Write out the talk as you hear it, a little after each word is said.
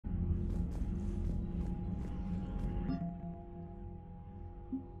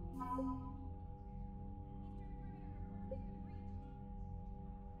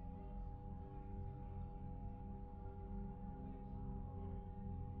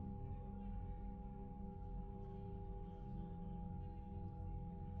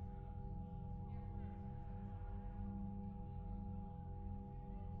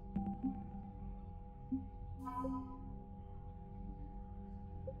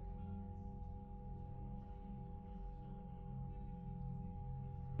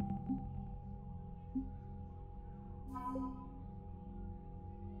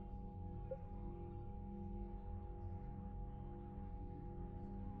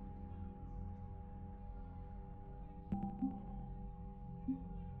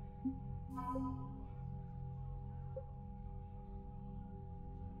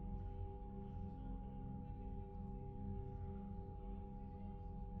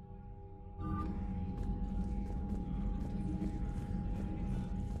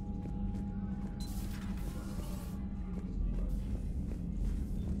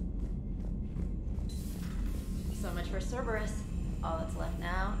So much for Cerberus. All that's left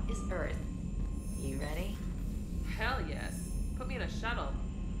now is Earth. You ready? Hell yes. Put me in a shuttle.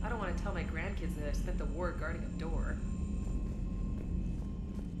 I don't want to tell my grandkids that I spent the war guarding a door.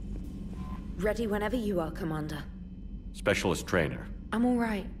 Ready whenever you are, Commander. Specialist trainer. I'm all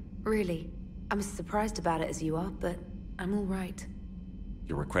right, really. I'm as surprised about it as you are, but I'm all right.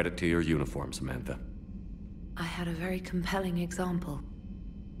 You're a credit to your uniform, Samantha. I had a very compelling example.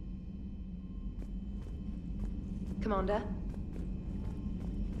 Commander?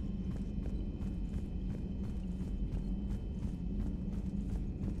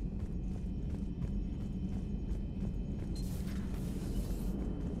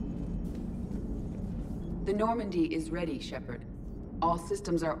 The Normandy is ready, Shepard. All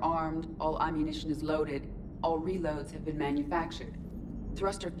systems are armed, all ammunition is loaded, all reloads have been manufactured.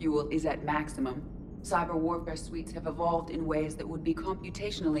 Thruster fuel is at maximum. Cyber warfare suites have evolved in ways that would be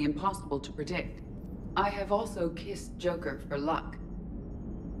computationally impossible to predict. I have also kissed Joker for luck.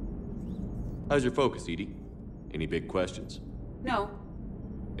 How's your focus, Edie? Any big questions? No.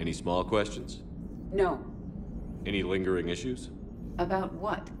 Any small questions? No. Any lingering issues? About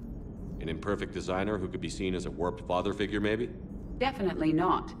what? An imperfect designer who could be seen as a warped father figure, maybe? Definitely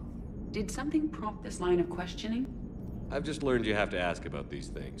not. Did something prompt this line of questioning? I've just learned you have to ask about these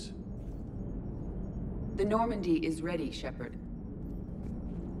things. The Normandy is ready, Shepard.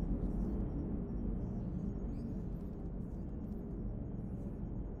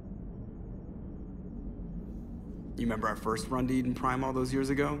 You remember our first run to Eden Prime all those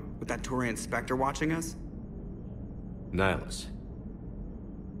years ago? With that Turian Spectre watching us? Nihilus.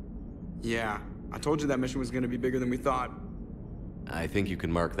 Yeah, I told you that mission was gonna be bigger than we thought. I think you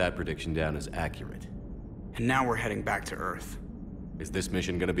can mark that prediction down as accurate. And now we're heading back to Earth. Is this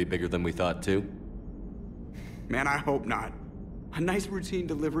mission gonna be bigger than we thought, too? Man, I hope not. A nice routine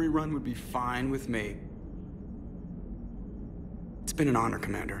delivery run would be fine with me. It's been an honor,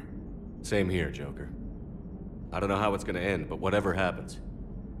 Commander. Same here, Joker. I don't know how it's gonna end, but whatever happens.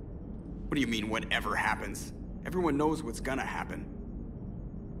 What do you mean, whatever happens? Everyone knows what's gonna happen.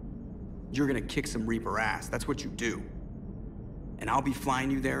 You're gonna kick some Reaper ass, that's what you do. And I'll be flying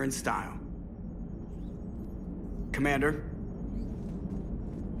you there in style. Commander?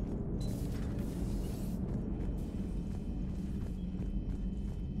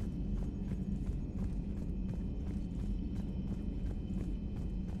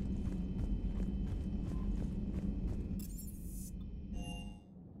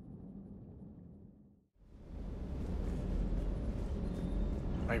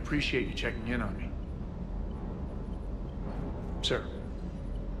 I appreciate you checking in on me. Sir.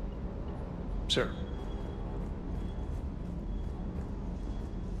 Sir.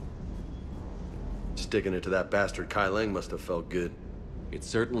 Sticking it to that bastard Kai Lang must have felt good. It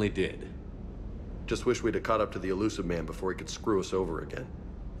certainly did. Just wish we'd have caught up to the elusive man before he could screw us over again.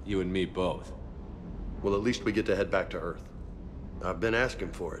 You and me both. Well, at least we get to head back to Earth. I've been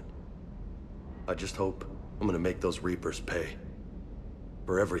asking for it. I just hope I'm gonna make those Reapers pay.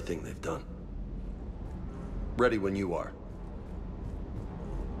 For everything they've done. Ready when you are.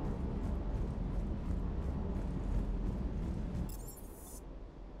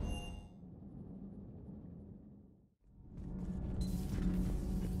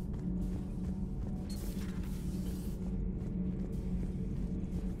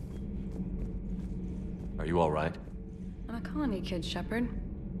 Are you all right? I'm a colony kid, Shepard.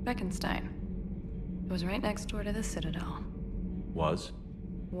 Beckenstein. It was right next door to the Citadel. Was?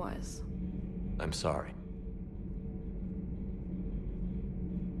 Was. I'm sorry.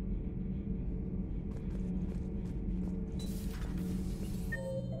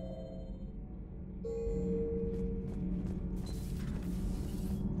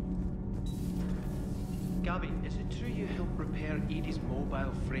 Abby, is it true you helped repair Edie's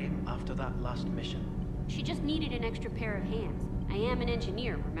mobile frame after that last mission? She just needed an extra pair of hands. I am an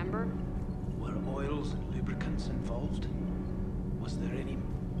engineer, remember? Were oils and lubricants involved? Was there any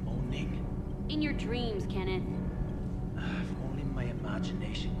moaning? In your dreams, Kenneth. If only my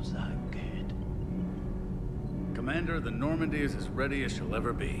imagination was that good. Commander, the Normandy is as ready as she'll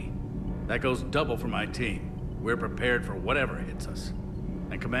ever be. That goes double for my team. We're prepared for whatever hits us.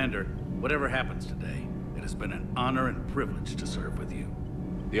 And Commander, whatever happens today, it has been an honor and privilege to serve with you.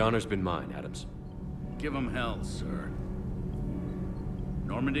 The honor's been mine, Adams. Give 'em hell, sir.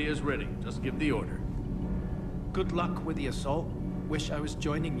 Normandy is ready. Just give the order. Good luck with the assault. Wish I was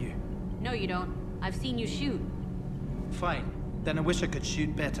joining you. No, you don't. I've seen you shoot. Fine. Then I wish I could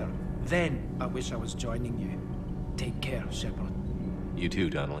shoot better. Then I wish I was joining you. Take care, Shepard. You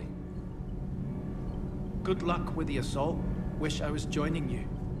too, Donnelly. Good luck with the assault. Wish I was joining you.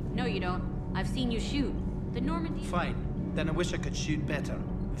 No, you don't. I've seen you shoot. The Normandy... Fine. Then I wish I could shoot better.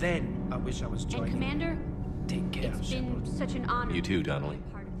 Then I wish I was joining And Commander, you. Take care, it's Shepard. been such an honor You too, to Donnelly. be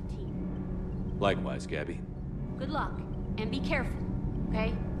a part of the team. Likewise, Gabby. Good luck, and be careful,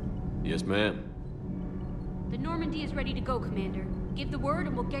 okay? Yes, ma'am. The Normandy is ready to go, Commander. Give the word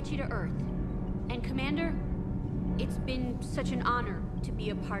and we'll get you to Earth. And Commander, it's been such an honor to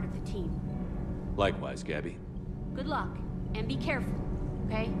be a part of the team. Likewise, Gabby. Good luck, and be careful,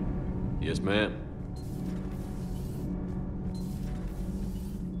 okay? Yes, ma'am.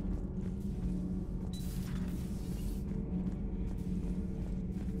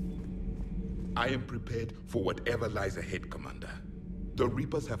 I am prepared for whatever lies ahead, Commander. The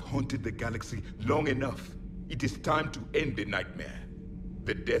Reapers have haunted the galaxy long enough. It is time to end the nightmare.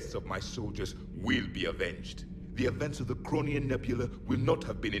 The deaths of my soldiers will be avenged. The events of the Cronian Nebula will not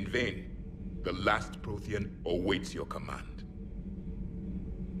have been in vain. The last Prothean awaits your command.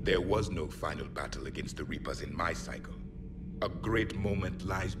 There was no final battle against the Reapers in my cycle. A great moment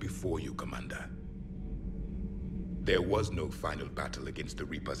lies before you, Commander. There was no final battle against the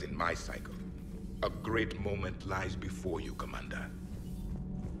Reapers in my cycle. A great moment lies before you, Commander.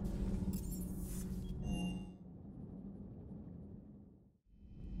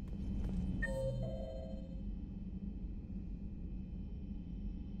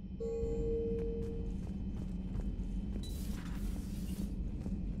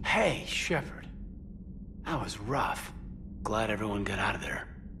 Hey, Shepard. That was rough. Glad everyone got out of there.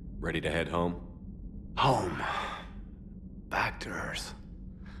 Ready to head home? Home. Back to Earth.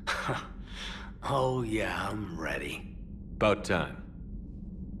 Oh yeah, I'm ready. About time.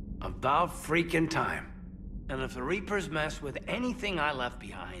 About freaking time. And if the Reapers mess with anything I left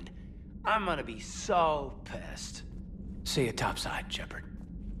behind, I'm gonna be so pissed. See you topside, Shepard.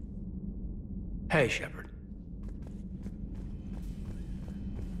 Hey, Shepard.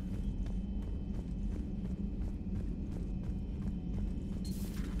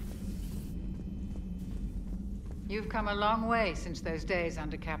 You've come a long way since those days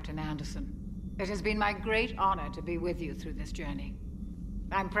under Captain Anderson. It has been my great honor to be with you through this journey.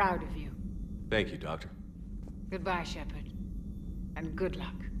 I'm proud of you. Thank you, Doctor. Goodbye, Shepard. And good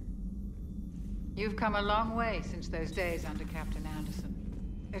luck. You've come a long way since those days under Captain Anderson.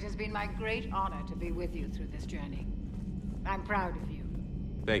 It has been my great honor to be with you through this journey. I'm proud of you.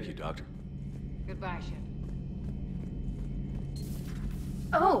 Thank you, Doctor. Goodbye, Shepard.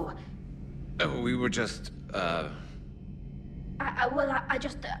 Oh! We were just, I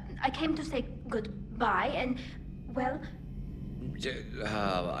came to say goodbye, and, well...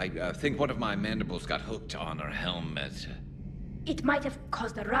 I think one of my mandibles got hooked on her helmet. It might have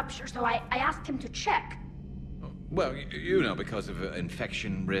caused a rupture, so I asked him to check. Well, you know, because of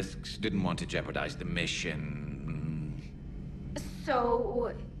infection risks, didn't want to jeopardize the mission.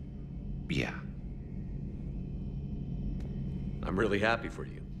 So... Yeah. I'm really happy for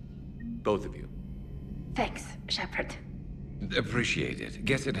you. Both of you. Thanks, Shepard. Appreciate it.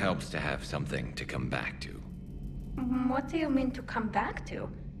 Guess it helps to have something to come back to. What do you mean to come back to?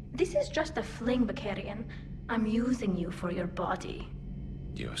 This is just a fling, Bakarian. I'm using you for your body.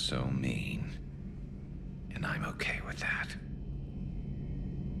 You're so mean. And I'm okay with that.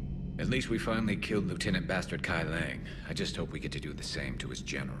 At least we finally killed Lieutenant Bastard Kai Lang. I just hope we get to do the same to his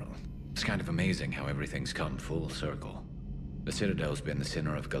general. It's kind of amazing how everything's come full circle. The Citadel's been the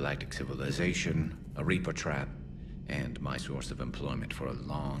center of galactic civilization, a Reaper trap, and my source of employment for a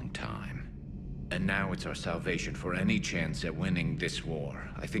long time. And now it's our salvation for any chance at winning this war.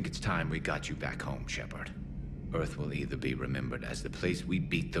 I think it's time we got you back home, Shepard. Earth will either be remembered as the place we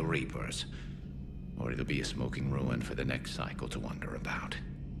beat the Reapers, or it'll be a smoking ruin for the next cycle to wonder about.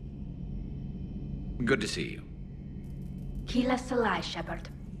 Good to see you. Heal us alive, Shepard.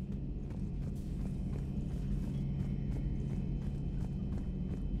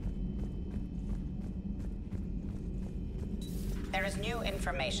 There is new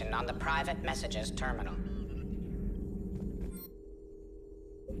information on the private messages terminal.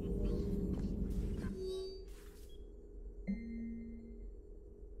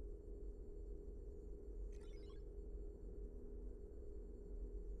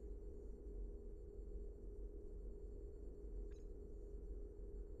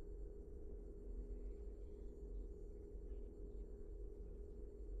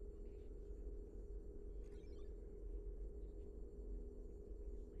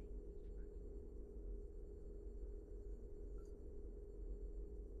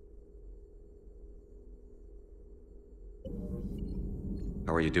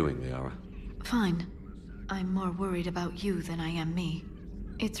 How are you doing, Liara? Fine. I'm more worried about you than I am me.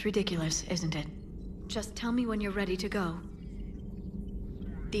 It's ridiculous, isn't it? Just tell me when you're ready to go.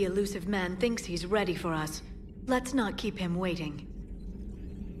 The elusive man thinks he's ready for us. Let's not keep him waiting.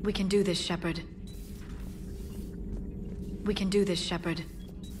 We can do this, Shepard. We can do this, Shepard.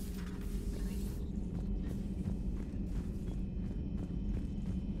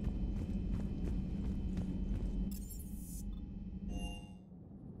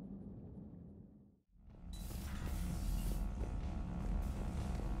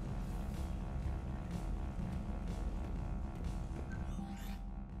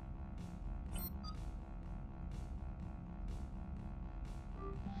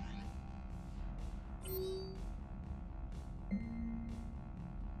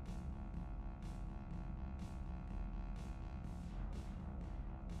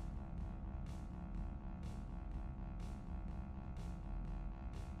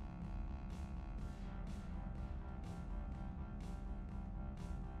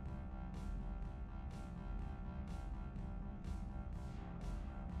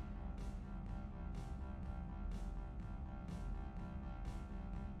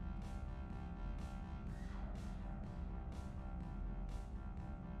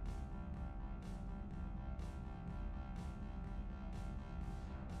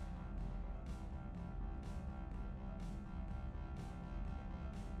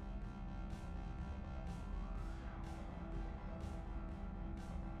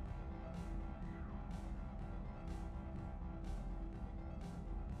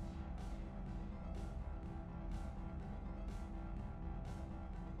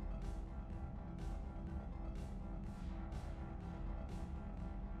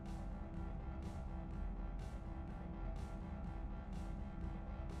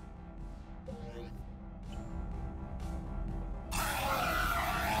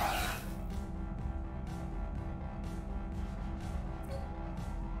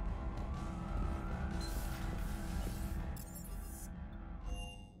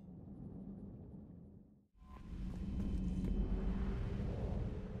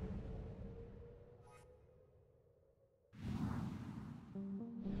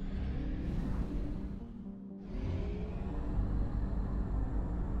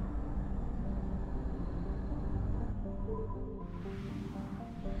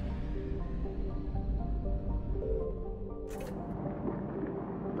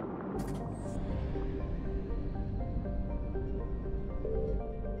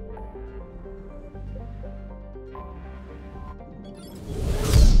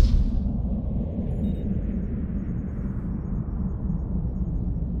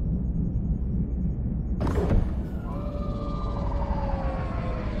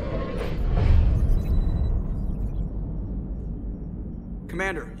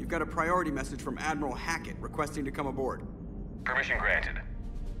 Commander, you've got a priority message from Admiral Hackett requesting to come aboard. Permission granted.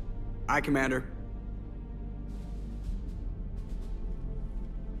 Aye, Commander.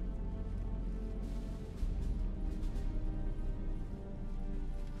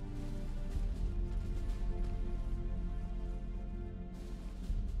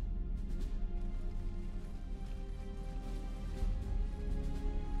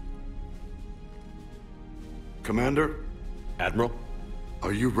 Commander? Admiral?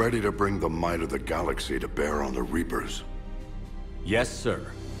 Are you ready to bring the might of the galaxy to bear on the Reapers? Yes, sir.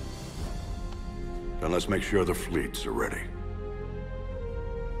 Then let's make sure the fleets are ready.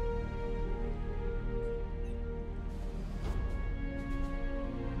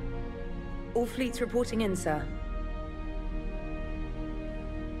 All fleets reporting in, sir.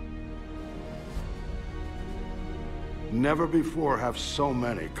 Never before have so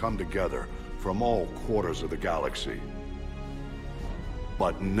many come together from all quarters of the galaxy.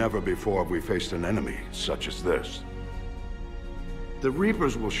 But never before have we faced an enemy such as this. The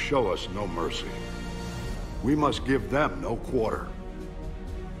Reapers will show us no mercy. We must give them no quarter.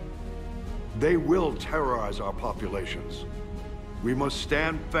 They will terrorize our populations. We must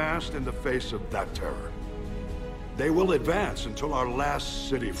stand fast in the face of that terror. They will advance until our last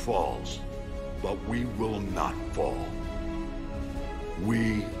city falls. But we will not fall.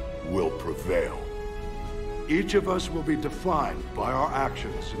 We will prevail. Each of us will be defined by our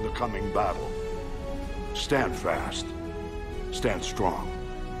actions in the coming battle. Stand fast. Stand strong.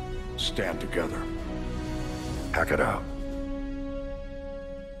 Stand together. Hack it out.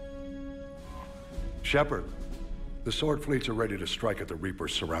 Shepard, the Sword fleets are ready to strike at the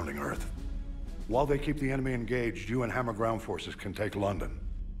Reapers surrounding Earth. While they keep the enemy engaged, you and Hammer ground forces can take London.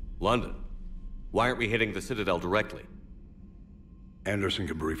 London? Why aren't we hitting the Citadel directly? Anderson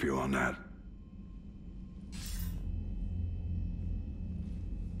can brief you on that.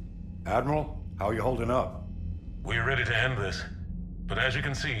 Admiral, how are you holding up? We're ready to end this. But as you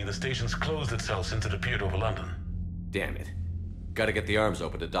can see, the station's closed itself since it appeared over London. Damn it. Gotta get the arms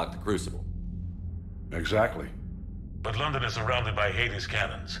open to dock the Crucible. Exactly. But London is surrounded by Hades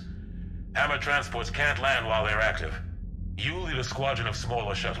cannons. Hammer transports can't land while they're active. You'll lead a squadron of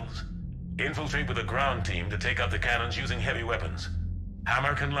smaller shuttles. Infiltrate with a ground team to take out the cannons using heavy weapons.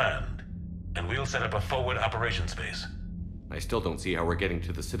 Hammer can land, and we'll set up a forward operations base. I still don't see how we're getting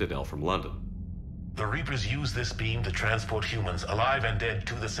to the Citadel from London. The Reapers use this beam to transport humans, alive and dead,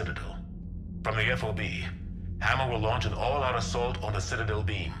 to the Citadel. From the FOB, Hammer will launch an all-out assault on the Citadel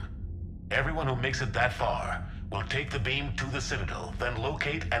beam. Everyone who makes it that far will take the beam to the Citadel, then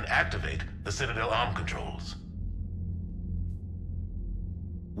locate and activate the Citadel arm controls.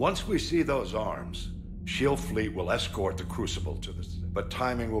 Once we see those arms, SHIELD fleet will escort the Crucible to the... But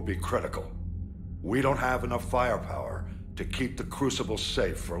timing will be critical. We don't have enough firepower to keep the Crucible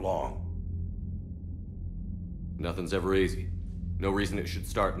safe for long. Nothing's ever easy. No reason it should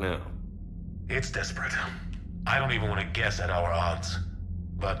start now. It's desperate. I don't even want to guess at our odds.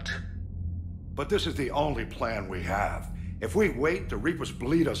 But this is the only plan we have. If we wait, the Reapers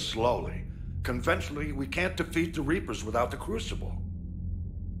bleed us slowly. Conventionally, we can't defeat the Reapers without the Crucible.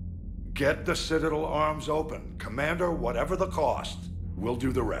 Get the Citadel arms open. Commander, whatever the cost, we'll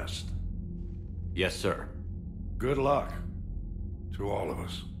do the rest. Yes, sir. Good luck to all of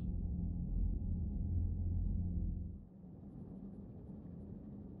us.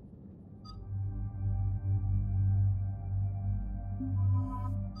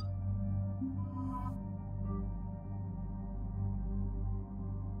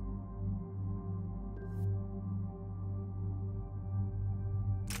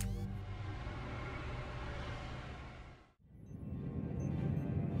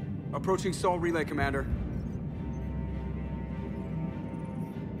 Approaching Sol Relay, Commander.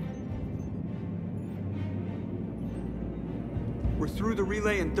 We're through the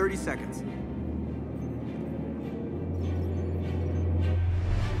relay in 30 seconds.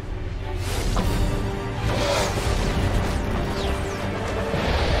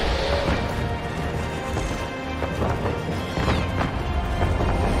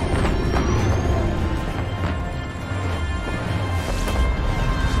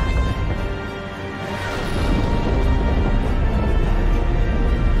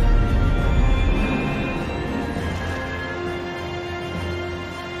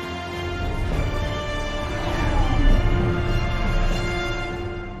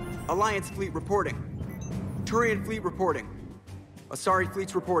 Alliance fleet reporting. Turian fleet reporting. Asari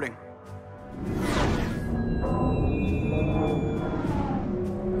fleets reporting.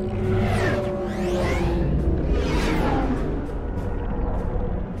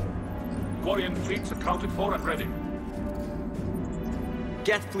 Quarian fleets accounted for and ready.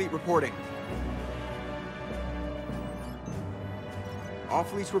 Geth fleet reporting. All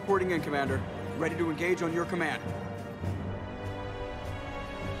fleets reporting in, Commander. Ready to engage on your command.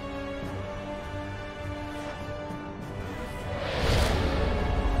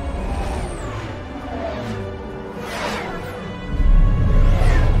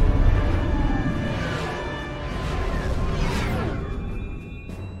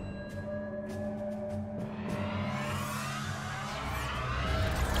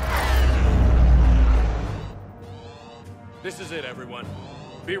 This is it, everyone.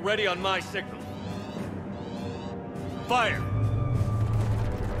 Be ready on my signal. Fire!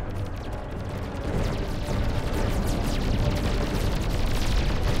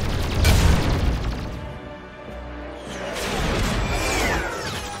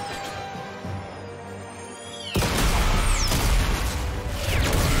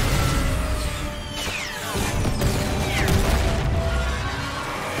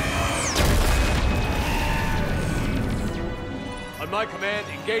 My command,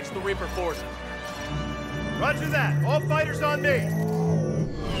 engage the Reaper forces. Roger that. All fighters on me.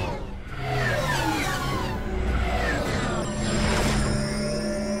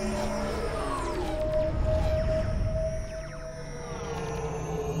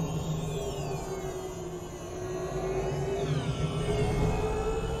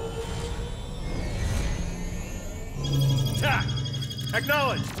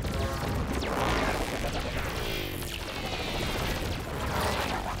 Acknowledged.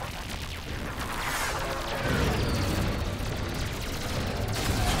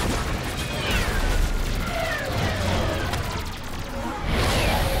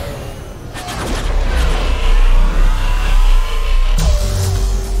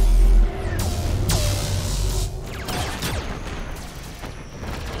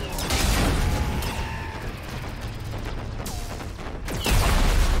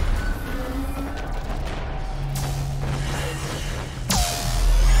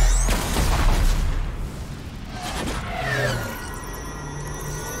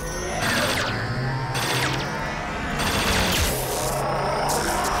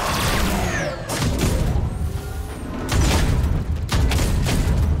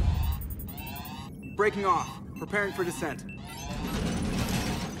 Breaking off. Preparing for descent.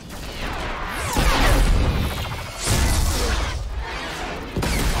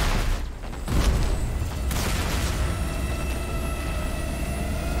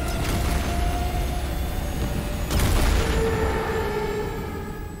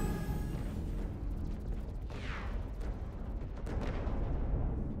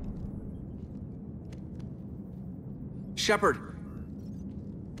 Shepard.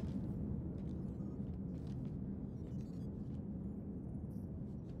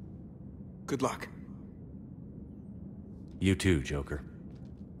 Good luck. You too, Joker.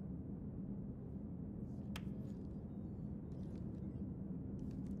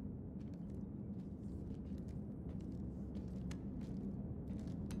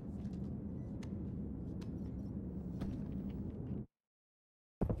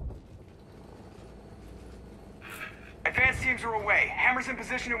 Advanced teams are away. Hammer's in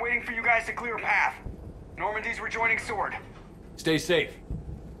position and waiting for you guys to clear a path. Normandy's rejoining Sword. Stay safe.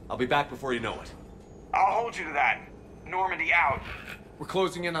 I'll be back before you know it. I'll hold you to that. Normandy out. We're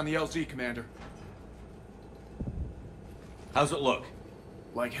closing in on the LZ, Commander. How's it look?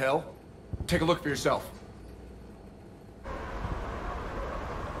 Like hell? Take a look for yourself.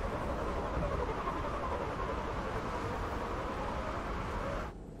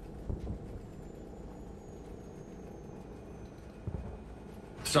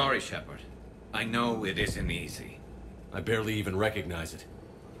 Sorry, Shepard. I know it isn't easy. I barely even recognize it.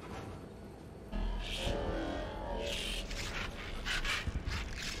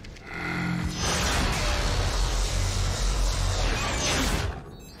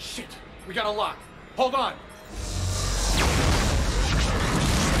 Shit! We got a lock. Hold on!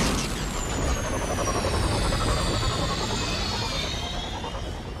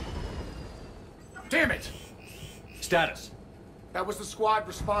 Damn it! Status. That was the squad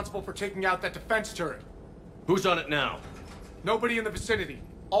responsible for taking out that defense turret. Who's on it now? Nobody in the vicinity.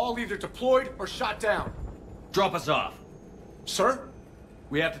 All either deployed or shot down. Drop us off. Sir?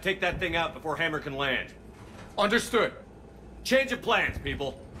 We have to take that thing out before Hammer can land. Understood. Change of plans,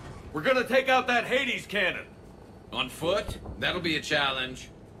 people. We're gonna take out that Hades cannon. On foot? That'll be a challenge.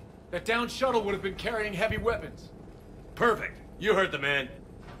 That downed shuttle would have been carrying heavy weapons. Perfect. You heard the man.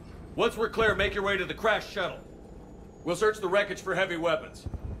 Once we're clear, make your way to the crashed shuttle. We'll search the wreckage for heavy weapons.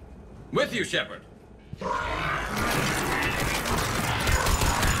 With you, Shepard.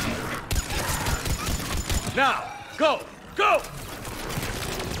 Now, go! Go!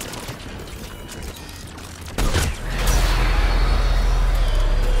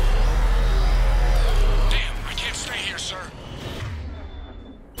 Damn, I can't stay here, sir.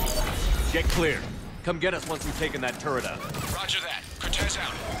 Get clear. Come get us once we've taken that turret out. Roger that. Cortez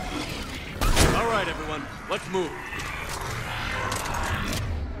out. All right, everyone. Let's move.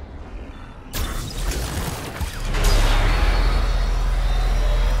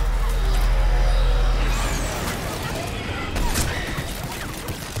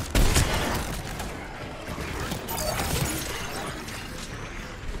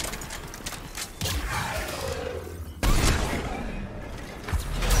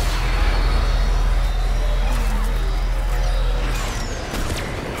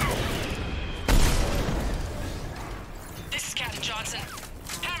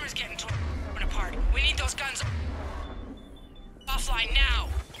 Offline now!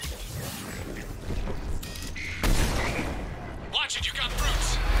 Watch it, you got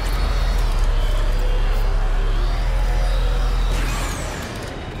brutes!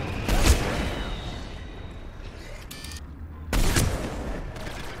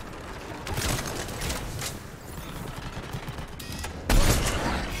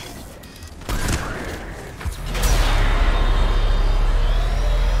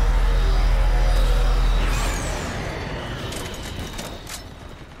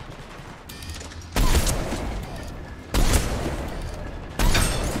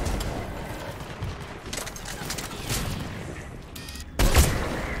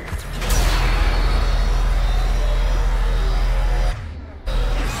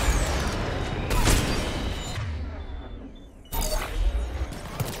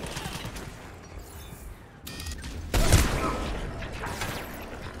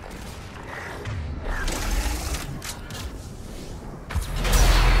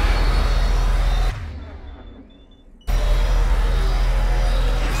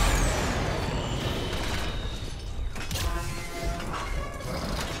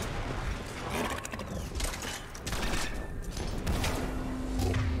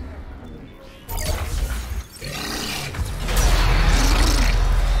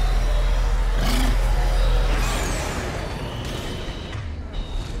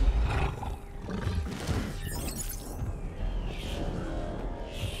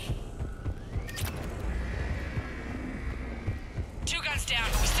 down.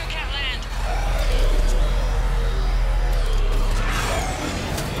 We still can't land.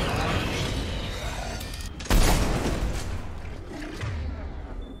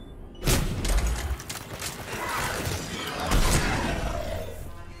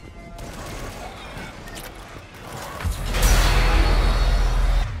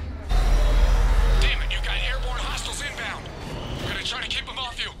 Damn it, you got airborne hostiles inbound. We're gonna try to keep them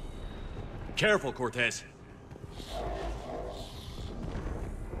off you. Careful, Cortez.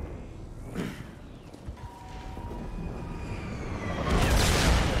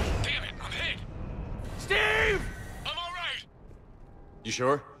 Damn it, I'm hit. Steve! I'm all right, You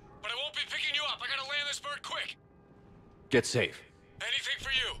sure? but I won't be picking you up. I gotta land this bird quick. Get safe. Anything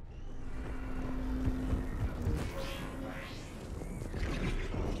for you.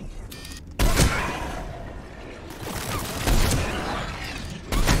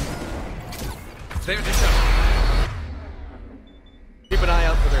 There's the shuttle. Keep an eye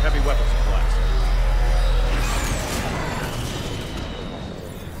out for their heavy weapons supplies.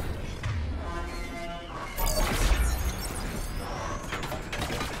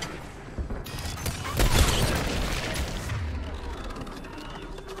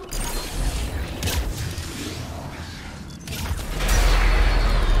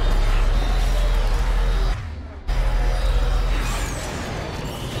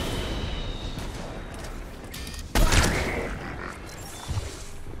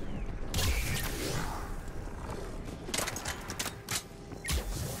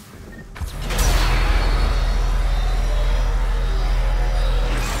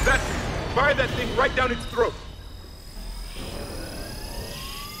 Fire that thing right down its throat!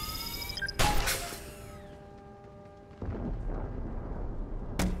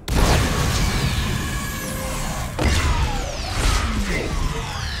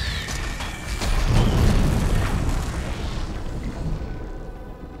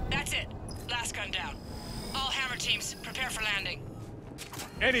 That's it. Last gun down. All hammer teams, prepare for landing.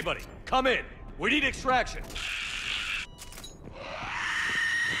 Anybody, come in. We need extraction.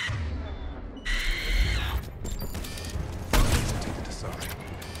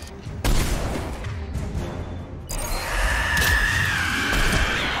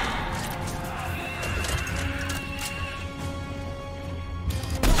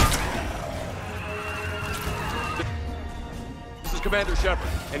 This is Commander Shepard.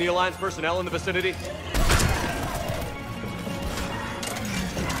 Any Alliance personnel in the vicinity?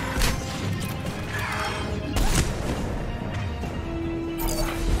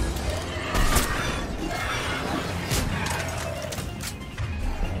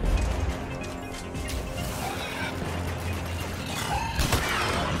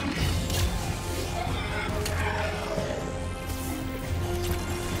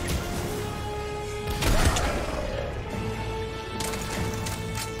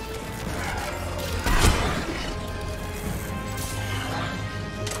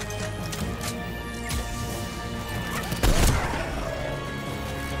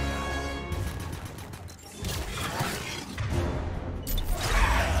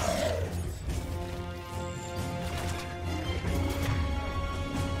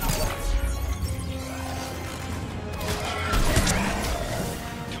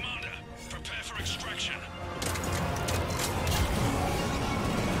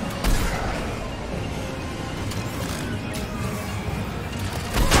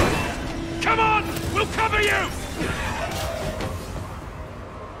 Come on! We'll cover you!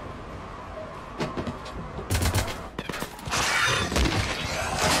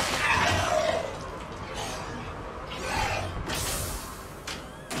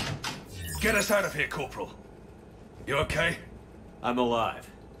 Get us out of here, Corporal. You okay? I'm alive.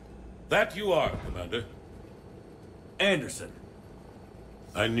 That you are, Commander. Anderson.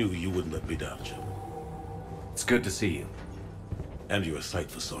 I knew you wouldn't let me down, Jim. It's good to see you. And you're a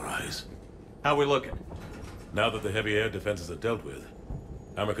sight for sore eyes. How we looking? Now that the heavy air defenses are dealt with,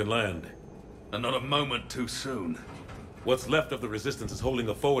 Hammer can land. And not a moment too soon. What's left of the Resistance is holding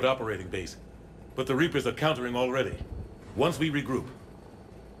a forward operating base, but the Reapers are countering already. Once we regroup,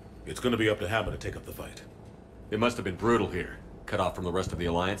 it's gonna be up to Hammer to take up the fight. It must have been brutal here, cut off from the rest of the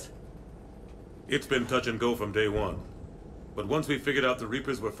Alliance. It's been touch and go from day one. But once we figured out the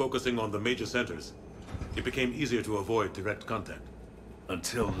Reapers were focusing on the major centers, it became easier to avoid direct contact.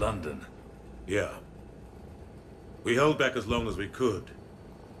 Until London. Yeah. We held back as long as we could,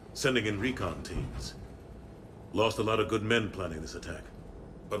 sending in recon teams. Lost a lot of good men planning this attack.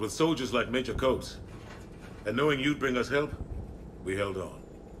 But with soldiers like Major Coates, and knowing you'd bring us help, we held on.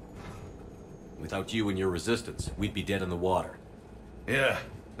 Without you and your resistance, we'd be dead in the water. Yeah,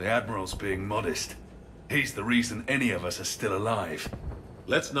 the Admiral's being modest. He's the reason any of us are still alive.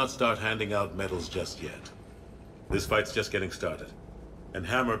 Let's not start handing out medals just yet. This fight's just getting started. And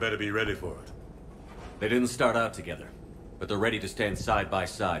Hammer better be ready for it. They didn't start out together, but they're ready to stand side by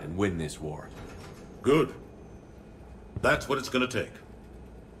side and win this war. Good. That's what it's gonna take.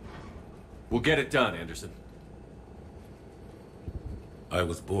 We'll get it done, Anderson. I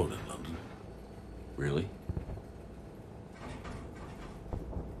was born in London. Really?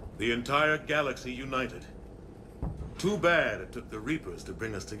 The entire galaxy united. Too bad it took the Reapers to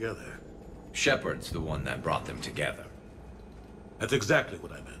bring us together. Shepard's the one that brought them together. That's exactly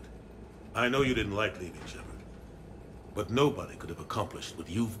what I meant. I know you didn't like leaving, Shepard. But nobody could have accomplished what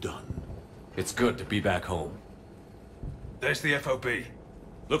you've done. It's good to be back home. There's the FOB.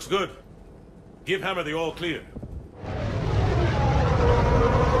 Looks good. Give Hammer the all clear.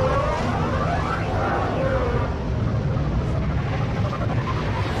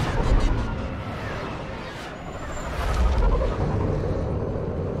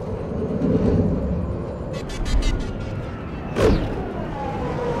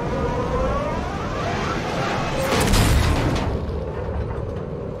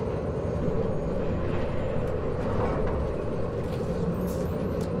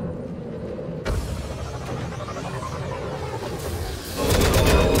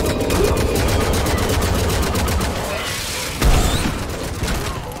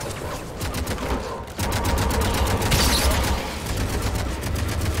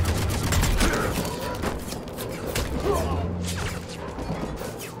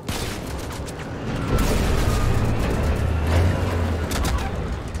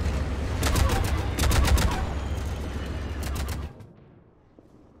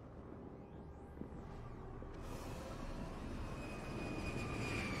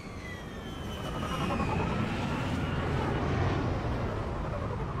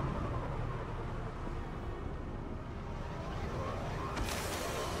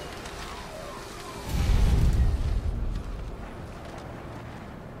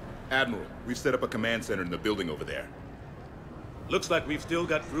 Admiral, we've set up a command center in the building over there. Looks like we've still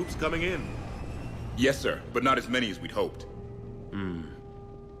got groups coming in. Yes, sir, but not as many as we'd hoped.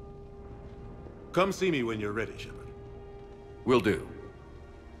 Come see me when you're ready, Shepard. Will do.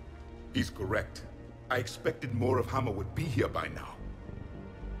 He's correct. I expected more of Hammer would be here by now.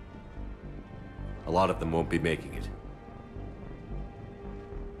 A lot of them won't be making it.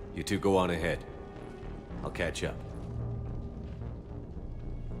 You two go on ahead. I'll catch up.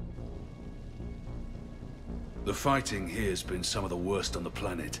 The fighting here's been some of the worst on the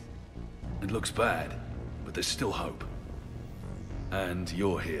planet. It looks bad, but there's still hope. And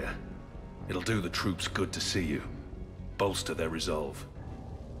you're here. It'll do the troops good to see you. Bolster their resolve.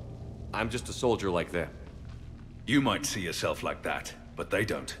 I'm just a soldier like them. You might see yourself like that, but they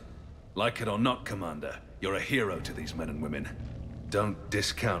don't. Like it or not, Commander, you're a hero to these men and women. Don't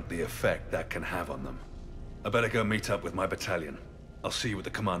discount the effect that can have on them. I better go meet up with my battalion. I'll see you at the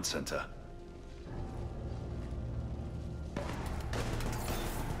command center.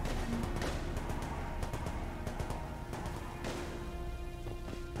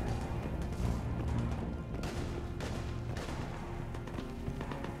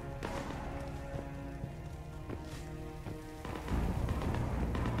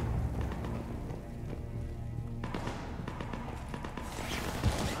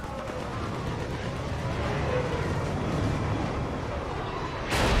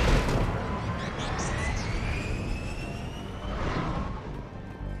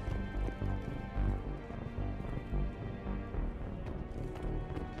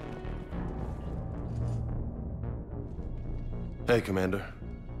 Hey, Commander.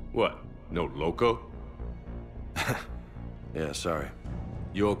 What? No loco? Yeah, sorry.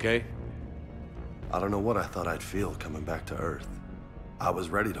 You okay? I don't know what I thought I'd feel coming back to Earth. I was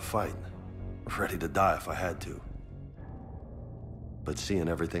ready to fight. Ready to die if I had to. But seeing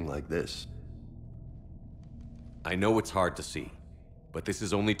everything like this... I know it's hard to see, but this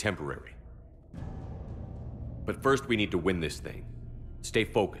is only temporary. But first we need to win this thing. Stay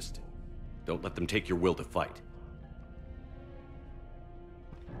focused. Don't let them take your will to fight.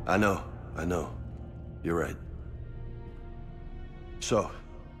 I know. You're right. So,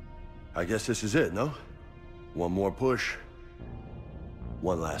 I guess this is it, no? One more push.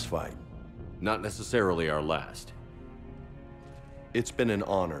 One last fight. Not necessarily our last. It's been an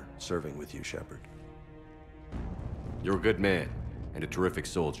honor serving with you, Shepard. You're a good man, and a terrific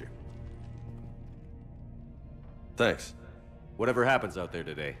soldier. Thanks. Whatever happens out there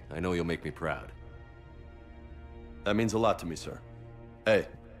today, I know you'll make me proud. That means a lot to me, sir. Hey,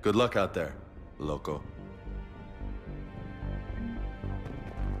 good luck out there, loco.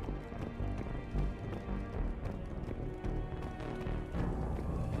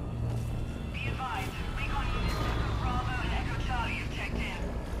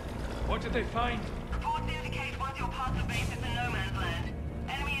 What did they find? Reports indicate once you're past the base, it's a no man's land.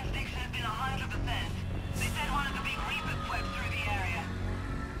 Enemy interdiction has been 100%. They said one of the big Reapers swept through the area.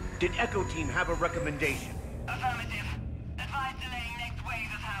 Did Echo Team have a recommendation? Affirmative. Advise delaying next wave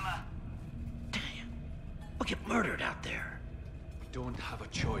of Hammer. We'll get murdered out there. We don't have a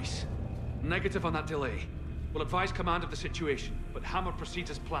choice. Negative on that delay. We'll advise command of the situation, but Hammer proceeds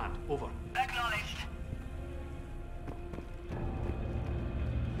as planned. Over. Acknowledged.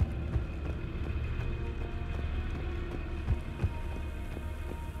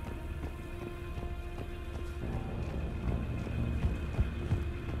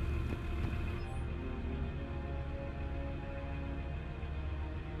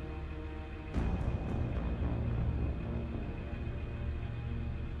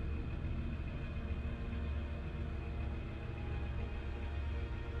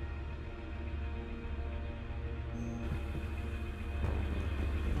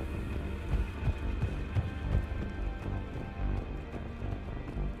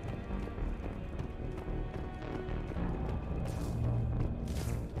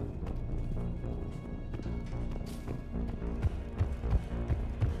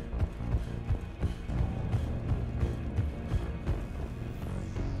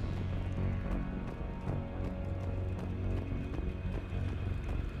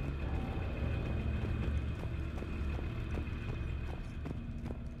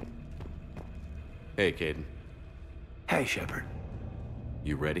 Hey, Caden. Hey, Shepard.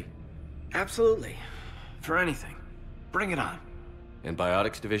 You ready? Absolutely. For anything. Bring it on.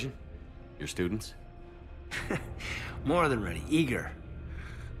 Antibiotics Division? Your students? More than ready. Eager.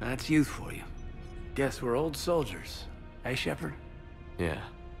 That's youth for you. Guess we're old soldiers. Hey, Shepard? Yeah.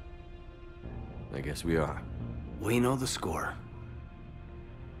 I guess we are. We know the score.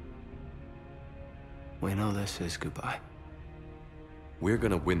 We know this is goodbye. We're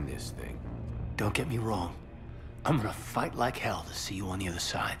gonna win this thing. Don't get me wrong. I'm gonna fight like hell to see you on the other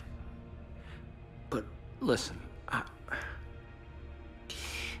side. But listen,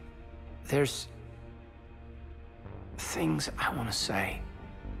 there's things I want to say.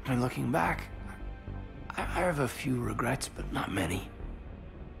 I mean, looking back, I have a few regrets, but not many.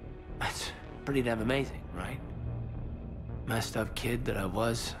 That's pretty damn amazing, right? Messed up kid that I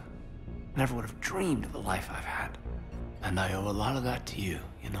was, never would have dreamed of the life I've had. And I owe a lot of that to you,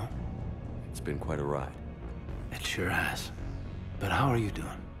 you know? It's been quite a ride. It sure has. But how are you doing?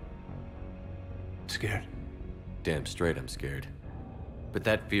 Scared? Damn straight I'm scared. But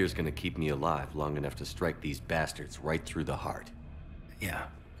that fear's gonna keep me alive long enough to strike these bastards right through the heart. Yeah.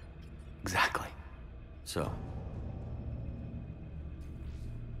 Exactly. So...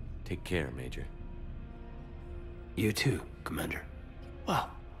 take care, Major. You too, Commander. Well...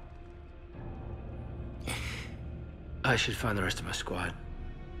 I should find the rest of my squad.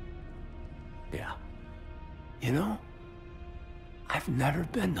 Yeah. You know, I've never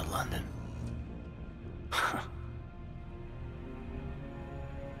been to London.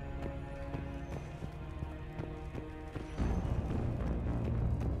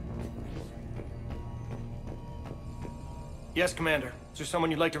 Yes, Commander. Is there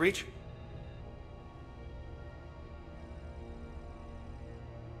someone you'd like to reach?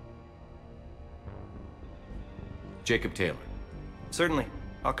 Jacob Taylor. Certainly.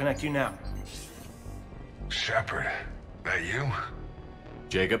 I'll connect you now. Shepard, that you?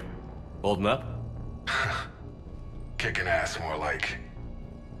 Jacob, holding up? Kicking ass, more like.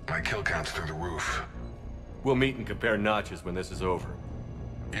 My kill count's through the roof. We'll meet and compare notches when this is over.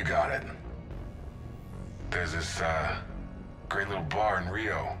 You got it. There's this, great little bar in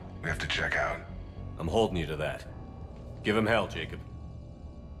Rio we have to check out. I'm holding you to that. Give him hell, Jacob.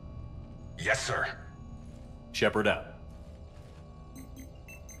 Yes, sir. Shepard out.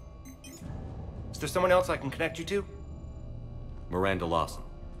 Is there someone else I can connect you to? Miranda Lawson.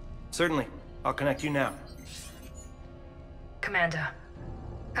 Certainly. I'll connect you now. Commander,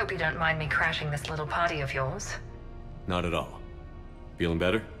 hope you don't mind me crashing this little party of yours. Not at all. Feeling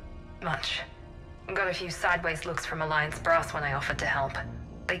better? Much. Got a few sideways looks from Alliance brass when I offered to help.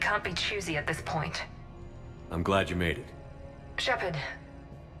 They can't be choosy at this point. I'm glad you made it. Shepard,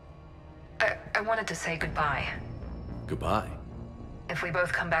 I wanted to say goodbye. Goodbye. If we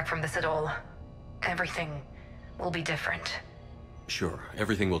both come back from this at all, everything will be different. Sure,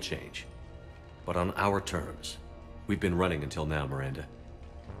 everything will change. But on our terms. We've been running until now, Miranda.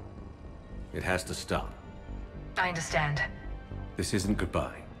 It has to stop. I understand. This isn't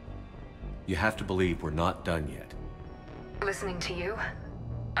goodbye. You have to believe we're not done yet. Listening to you,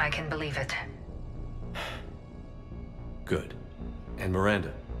 I can believe it. Good. And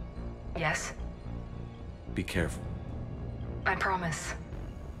Miranda, Yes, be careful. I promise.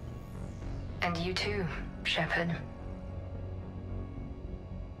 And you too, Shepard.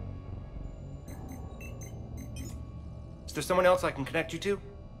 Is there someone else I can connect you to?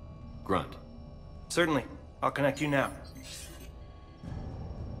 Grunt. Certainly. I'll connect you now.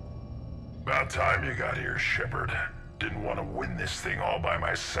 About time you got here, Shepard. Didn't want to win this thing all by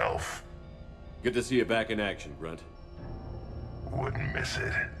myself. Good to see you back in action, Grunt. Wouldn't miss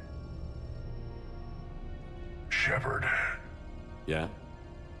it. Shepard. Yeah?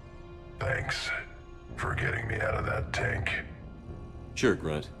 Thanks for getting me out of that tank. Sure,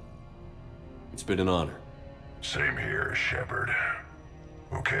 Grunt. It's been an honor. Same here, Shepard.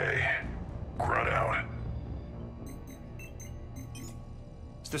 Okay. Grunt out.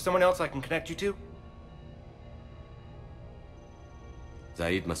 Is there someone else I can connect you to?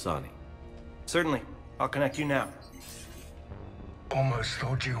 Zaid Masani. Certainly. I'll connect you now. Almost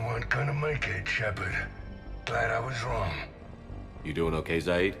thought you weren't gonna make it, Shepard. Glad I was wrong. You doing okay,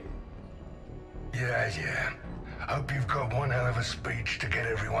 Zaid? Yeah. Hope you've got one hell of a speech to get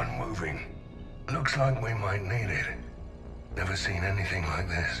everyone moving. Looks like we might need it. Never seen anything like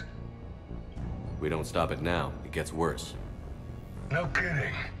this. We don't stop it now, it gets worse. No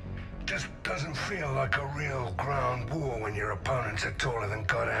kidding. Just doesn't feel like a real ground war when your opponents are taller than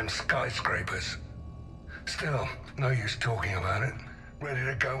goddamn skyscrapers. Still, no use talking about it. Ready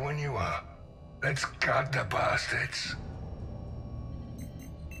to go when you are. Let's gut the bastards.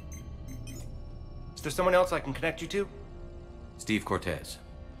 Is there someone else I can connect you to? Steve Cortez.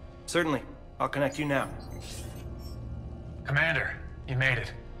 Certainly. I'll connect you now. Commander, you made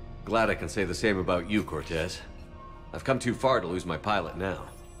it. Glad I can say the same about you, Cortez. I've come too far to lose my pilot now.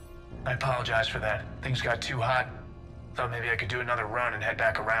 I apologize for that. Things got too hot. Thought maybe I could do another run and head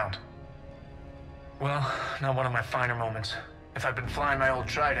back around. Well, not one of my finer moments. If I'd been flying my old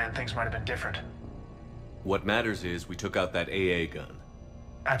Trident, things might have been different. What matters is we took out that AA gun.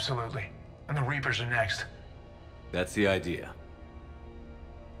 Absolutely. And the Reapers are next. That's the idea.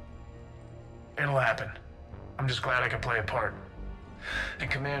 It'll happen. I'm just glad I could play a part.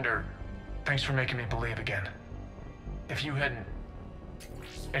 And Commander, thanks for making me believe again. If you hadn't...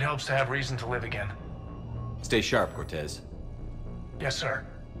 It helps to have reason to live again. Stay sharp, Cortez. Yes, sir.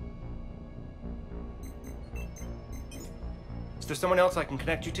 Is there someone else I can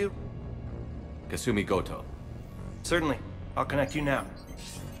connect you to? Kasumi Goto. Certainly. I'll connect you now.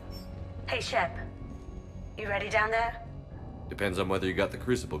 Hey, Shep. You ready down there? Depends on whether you got the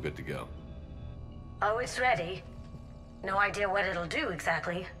Crucible good to go. Oh, it's ready. No idea what it'll do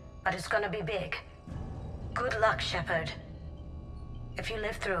exactly, but it's gonna be big. Good luck, Shepard. If you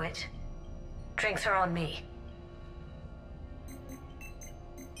live through it, drinks are on me.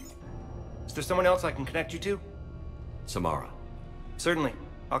 Is there someone else I can connect you to? Samara. Certainly.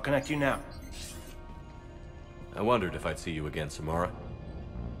 I'll connect you now. I wondered if I'd see you again, Samara.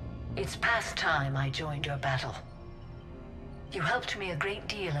 It's past time I joined your battle. You helped me a great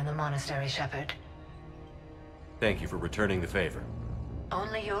deal in the monastery, Shepard. Thank you for returning the favor.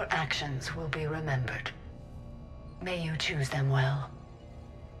 Only your actions will be remembered. May you choose them well.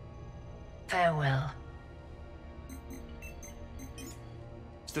 Farewell.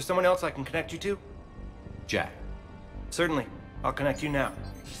 Is there someone else I can connect you to? Jack. Certainly. I'll connect you now.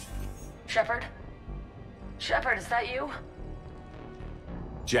 Shepard? Shepard, is that you?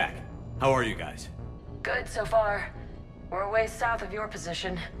 Jack, how are you guys? Good so far. We're a ways south of your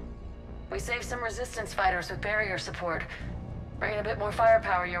position. We saved some resistance fighters with barrier support. Bringing a bit more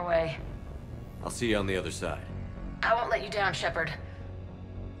firepower your way. I'll see you on the other side. I won't let you down, Shepard.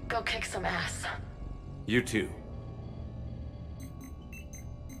 Go kick some ass. You too.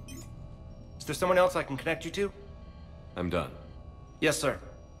 Is there someone else I can connect you to? I'm done. Yes, sir.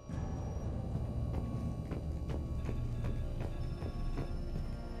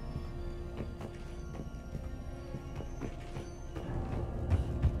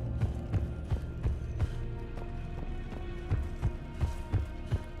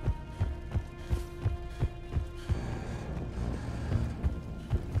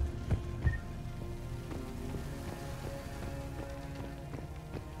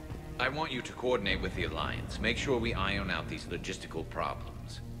 I want you to coordinate with the Alliance. Make sure we iron out these logistical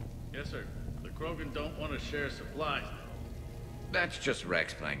problems. Yes, sir. The Krogan don't want to share supplies. That's just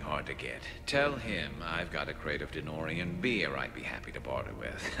Rex playing hard to get. Tell him I've got a crate of Denorian beer I'd be happy to barter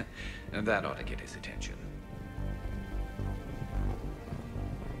with. And that ought to get his attention.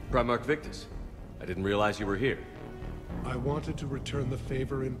 Primarch Victus, I didn't realize you were here. I wanted to return the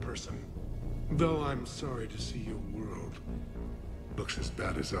favor in person. Though I'm sorry to see your world looks as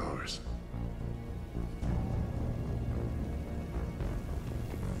bad as ours.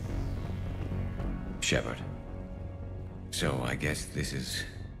 Shepard. So I guess this is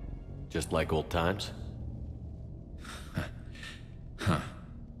Just like old times?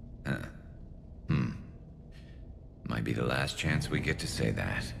 Might be the last chance we get to say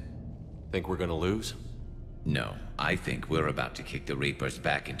that. Think we're gonna lose? No, I think we're about to kick the Reapers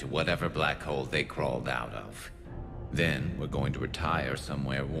back into whatever black hole they crawled out of. Then, we're going to retire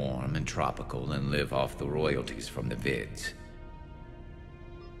somewhere warm and tropical and live off the royalties from the vids.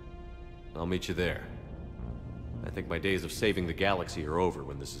 I'll meet you there. I think my days of saving the galaxy are over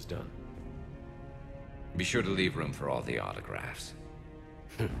when this is done. Be sure to leave room for all the autographs.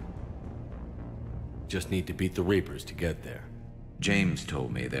 Just need to beat the Reapers to get there. James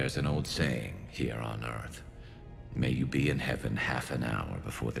told me there's an old saying here on Earth. May you be in heaven half an hour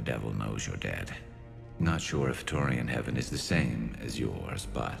before the devil knows you're dead. Not sure if Turian heaven is the same as yours,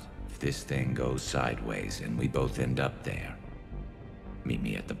 but if this thing goes sideways and we both end up there, meet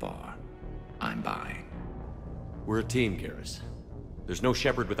me at the bar. I'm buying. We're a team, Garrus. There's no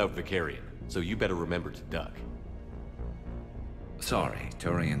Shepard without Vicarion, so you better remember to duck. Sorry,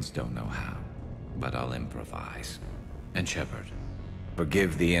 Turians don't know how, but I'll improvise. And Shepard,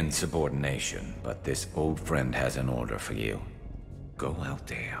 forgive the insubordination, but this old friend has an order for you. Go out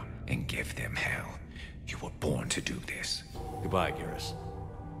there and give them hell. You were born to do this. Goodbye, Garrus.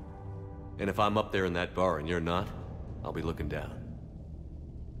 And if I'm up there in that bar and you're not, I'll be looking down.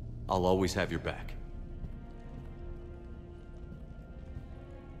 I'll always have your back.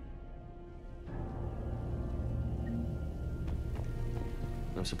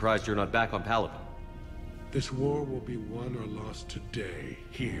 I'm surprised you're not back on Palaven. This war will be won or lost today,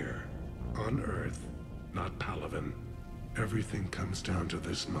 here, on Earth, not Palaven. Everything comes down to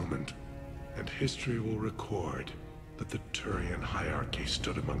this moment, and history will record that the Turian hierarchy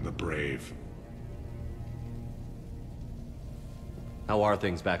stood among the brave. How are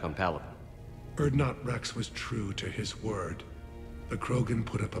things back on Palaven? Urdnot Rex was true to his word. The Krogan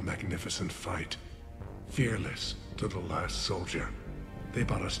put up a magnificent fight, fearless to the last soldier. They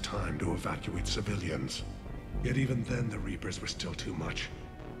bought us time to evacuate civilians. Yet even then, the Reapers were still too much.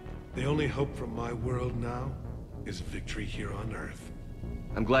 The only hope from my world now is victory here on Earth.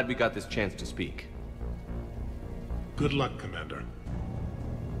 I'm glad we got this chance to speak. Good luck, Commander.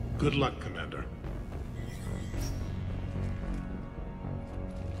 Good luck, Commander.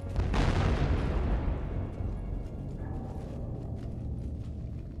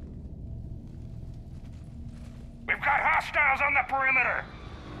 We've got hostiles on the perimeter!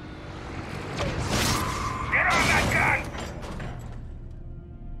 Get on that gun!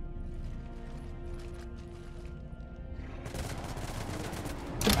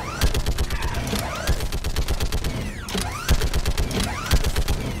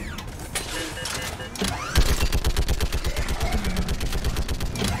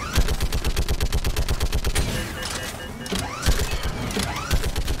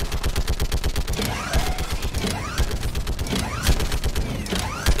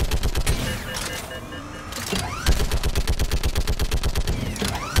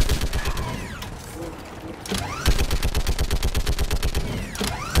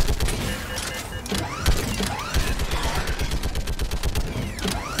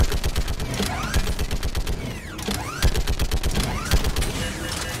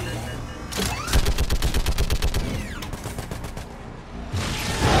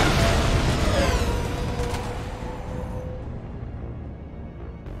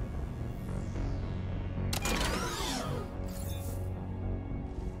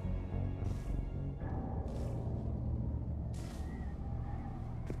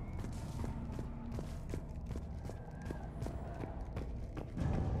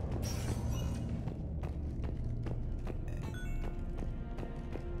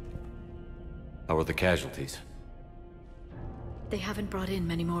 How are the casualties? They haven't brought in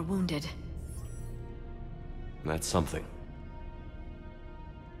many more wounded. That's something.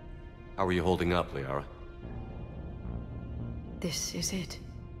 How are you holding up, Liara? This is it,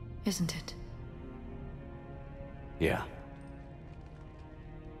 isn't it? Yeah.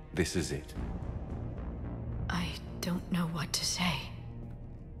 This is it. I don't know what to say.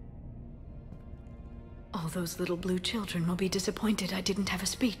 All those little blue children will be disappointed I didn't have a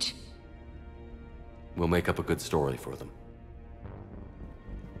speech. We'll make up a good story for them.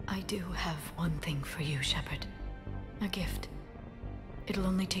 I do have one thing for you, Shepard. A gift. It'll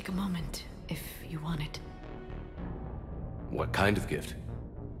only take a moment, if you want it. What kind of gift?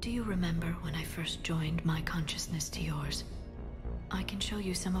 Do you remember when I first joined my consciousness to yours? I can show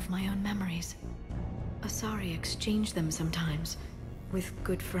you some of my own memories. Asari exchange them sometimes, with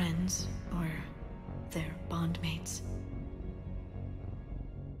good friends, or their bondmates.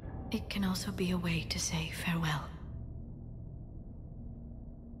 It can also be a way to say farewell.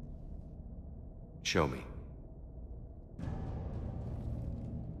 Show me.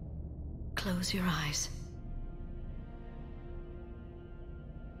 Close your eyes.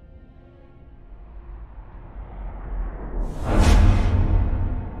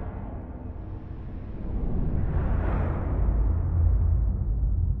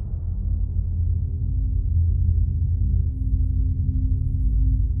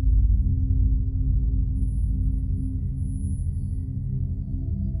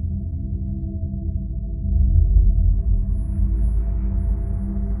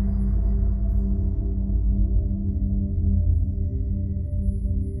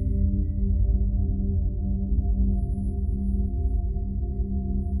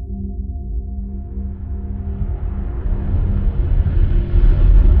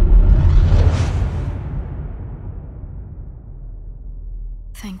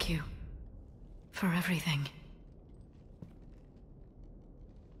 Thank you for everything.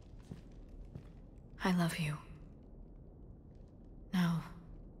 I love you. Now,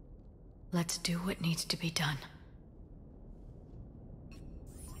 let's do what needs to be done.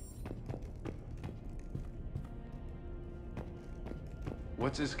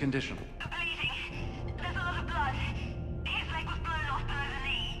 What's his condition? Bleeding. There's a lot of blood. His leg was blown off below the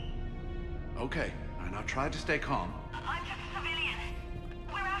knee. Okay, now try to stay calm. I'm just a civilian.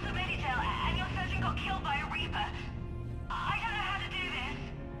 We're out of Meditail, and your surgeon got killed by a Reaper. I don't know how to do this.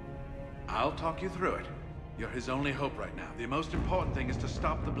 I'll talk you through it. You're his only hope right now. The most important thing is to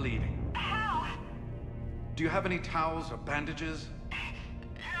stop the bleeding. How? Do you have any towels or bandages? No,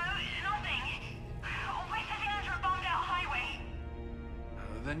 nothing. We're sitting under a bombed-out highway.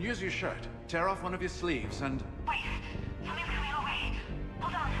 Then use your shirt. Tear off one of your sleeves and... Wait, something's coming our way.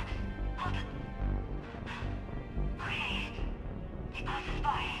 Hold on. Hold on. Okay. He passes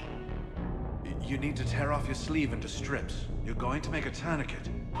by. You need to tear off your sleeve into strips. You're going to make a tourniquet.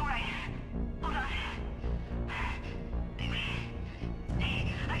 All right. Hold on.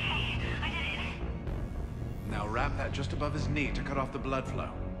 Okay, I did it. Now wrap that just above his knee to cut off the blood flow.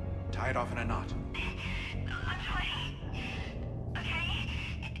 Tie it off in a knot. I'm trying. Okay.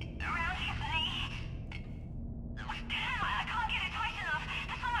 Around his knee. Damn, I can't get it tight enough.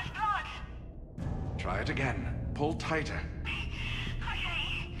 There's so much blood. Try it again. Pull tighter.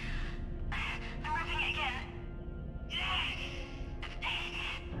 Okay. I'm ripping it again.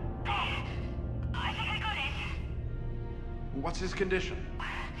 I think I got it. What's his condition?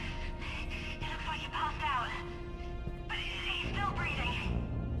 It looks like he passed out. But he's still breathing.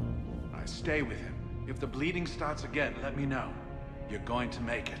 I stay with him. If the bleeding starts again, let me know. You're going to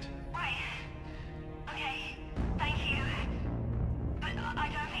make it. Right. Okay. Thank you. But I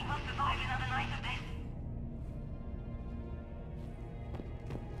don't think we'll survive another night of this.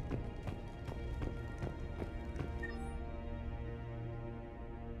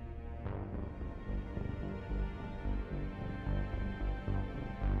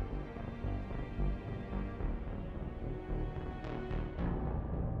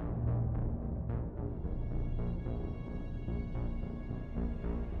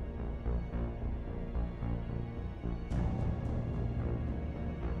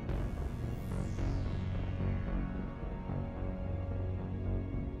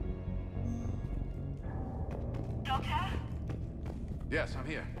 Doctor? Yes, I'm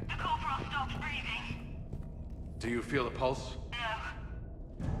here. The corporal stopped breathing. Do you feel the pulse?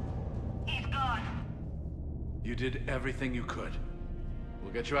 No. He's gone. You did everything you could.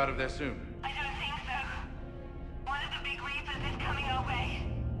 We'll get you out of there soon. I don't think so. One of the big Reapers is coming our way.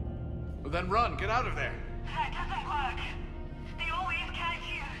 Well, then run! Get out of there! That doesn't work. They always catch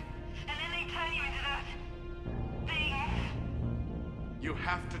you, and then they turn you into those... things. You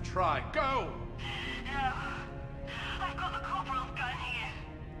have to try. Go! No. I've got the corporal's gun here.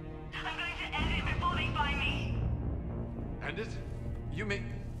 I'm going to end it before they find me. End it? You mean...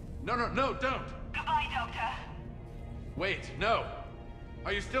 No, don't! Goodbye, Doctor. Wait, no!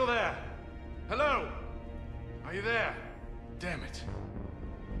 Are you still there? Hello? Are you there? Damn it.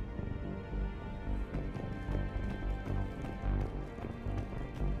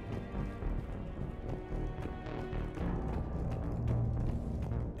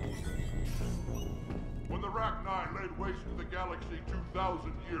 When the Rachni laid waste to the galaxy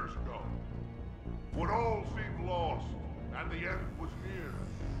 2,000 years ago, when all seemed lost and the end was near,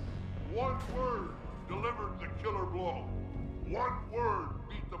 one word delivered the killer blow. One word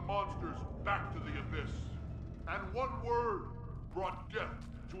beat the monsters back to the abyss. And one word brought death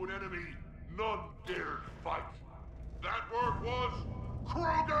to an enemy none dared fight. That word was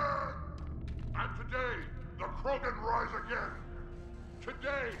Krogan! And today, the Krogan rise again.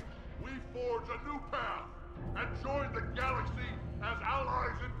 Today, we forge a new path and join the galaxy as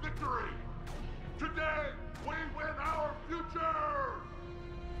allies in victory. Today, we win our future!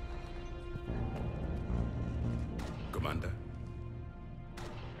 Commander?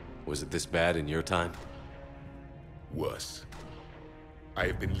 Was it this bad in your time? Worse. I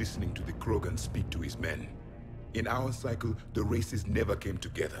have been listening to the Krogan speak to his men. In our cycle, the races never came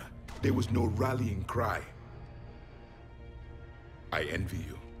together. There was no rallying cry. I envy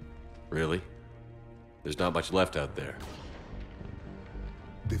you. Really? There's not much left out there.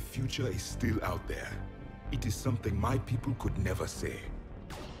 The future is still out there. It is something my people could never say.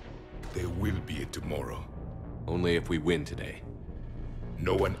 There will be a tomorrow. Only if we win today.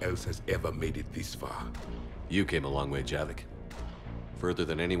 No one else has ever made it this far. You came a long way, Javik. Further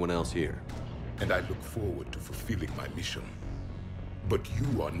than anyone else here. And I look forward to fulfilling my mission. But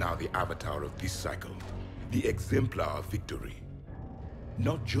you are now the avatar of this cycle. The exemplar of victory.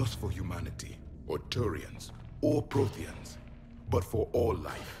 Not just for humanity, or Turians, or Protheans, but for all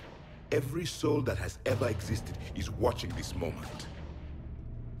life. Every soul that has ever existed is watching this moment.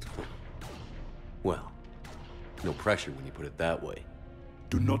 Well, no pressure when you put it that way.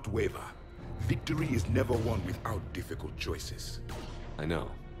 Do not waver. Victory is never won without difficult choices. I know.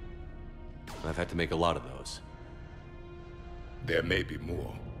 I've had to make a lot of those. There may be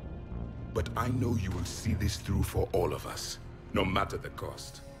more. But I know you will see this through for all of us, no matter the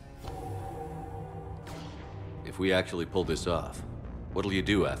cost. If we actually pull this off, what'll you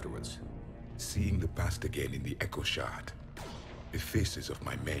do afterwards? Seeing the past again in the Echo Shard. The faces of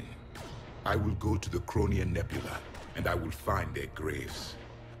my men. I will go to the Cronian Nebula, and I will find their graves.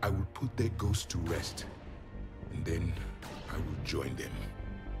 I will put their ghosts to rest. And then, I will join them.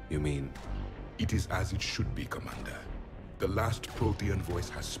 You mean? It is as it should be, Commander. The last Prothean voice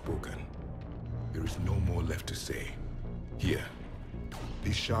has spoken. There is no more left to say. Here.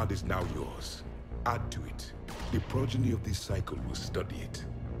 This shard is now yours. Add to it. The progeny of this cycle will study it.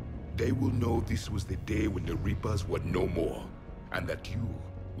 They will know this was the day when the Reapers were no more, and that you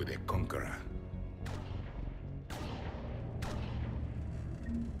were their conqueror.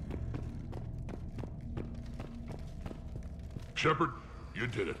 Shepard, you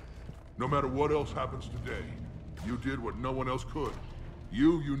did it. No matter what else happens today, you did what no one else could.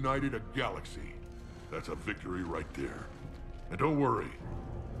 You united a galaxy. That's a victory right there. And don't worry,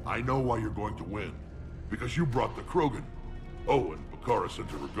 I know why you're going to win. Because you brought the Krogan. Oh, and Bakara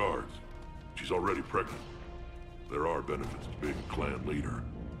sent her regards. She's already pregnant. There are benefits to being a clan leader.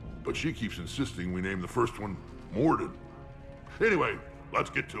 But she keeps insisting we name the first one Mordin. Anyway, let's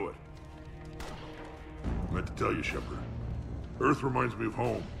get to it. I meant to tell you, Shepard. Earth reminds me of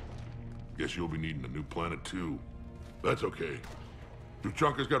home. Guess you'll be needing a new planet too. That's okay.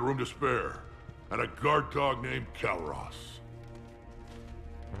 Tuchanka's got room to spare. And a guard dog named Kalros.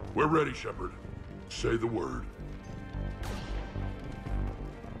 We're ready, Shepard. Say the word.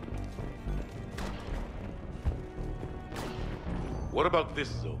 What about this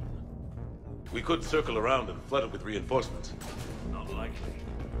zone? We could circle around and flood it with reinforcements. Not likely.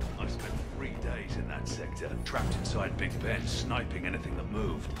 I spent 3 days in that sector, trapped inside Big Ben, sniping anything that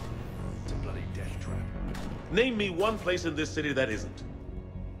moved. It's a bloody death trap. Name me one place in this city that isn't.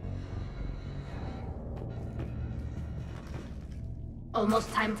 Almost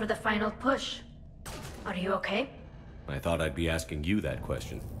time for the final push. Are you okay? I thought I'd be asking you that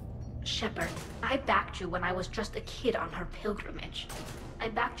question. Shepard, I backed you when I was just a kid on her pilgrimage. I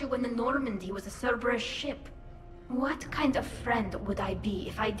backed you when the Normandy was a Cerberus ship. What kind of friend would I be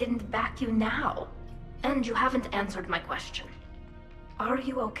if I didn't back you now? And you haven't answered my question. Are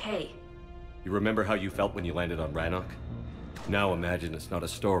you okay? You remember how you felt when you landed on Rannoch? Now imagine it's not a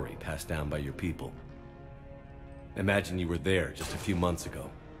story passed down by your people. Imagine you were there just a few months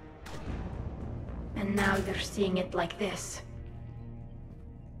ago. And now you're seeing it like this.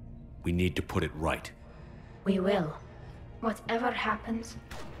 We need to put it right. We will. Whatever happens,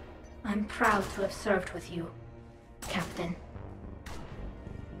 I'm proud to have served with you, Captain.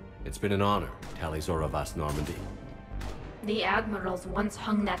 It's been an honor, Talizor of Vast Normandy. The Admirals once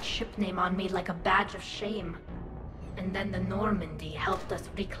hung that ship name on me like a badge of shame. And then the Normandy helped us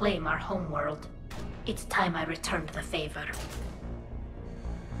reclaim our homeworld. It's time I returned the favor.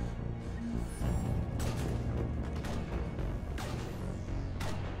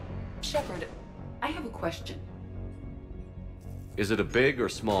 Shepard, I have a question. Is it a big or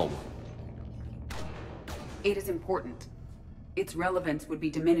small one? It is important. Its relevance would be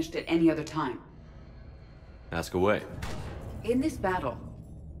diminished at any other time. Ask away. In this battle,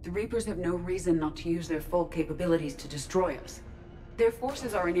 the Reapers have no reason not to use their full capabilities to destroy us. Their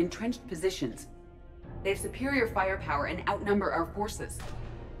forces are in entrenched positions. They have superior firepower and outnumber our forces.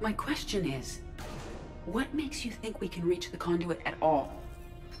 My question is, what makes you think we can reach the conduit at all?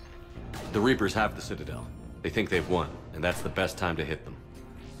 The Reapers have the Citadel. They think they've won, and that's the best time to hit them.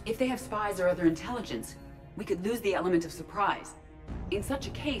 If they have spies or other intelligence, we could lose the element of surprise. In such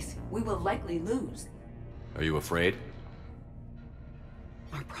a case, we will likely lose. Are you afraid?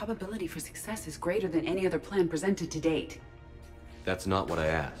 Our probability for success is greater than any other plan presented to date. That's not what I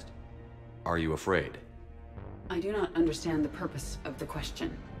asked. Are you afraid? I do not understand the purpose of the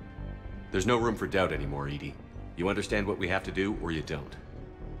question. There's no room for doubt anymore, Edie. You understand what we have to do, or you don't.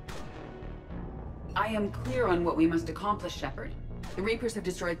 I am clear on what we must accomplish, Shepard. The Reapers have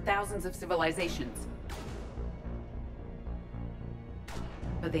destroyed thousands of civilizations.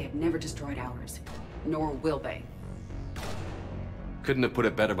 But they have never destroyed ours. Nor will they. Couldn't have put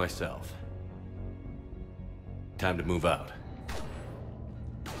it better myself. Time to move out.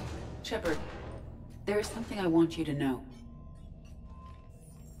 Shepard, there is something I want you to know.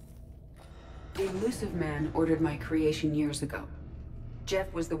 The elusive man ordered my creation years ago.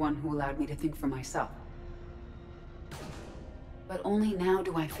 Jeff was the one who allowed me to think for myself. But only now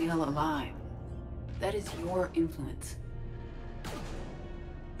do I feel alive. That is your influence.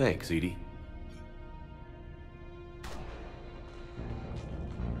 Thanks, Edie.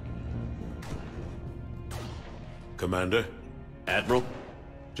 Commander? Admiral?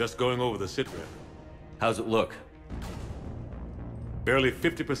 Just going over the sitrep. How's it look? Barely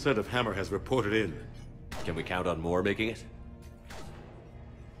 50% of Hammer has reported in. Can we count on more making it?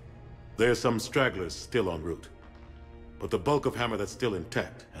 There's some stragglers still en route. But the bulk of Hammer that's still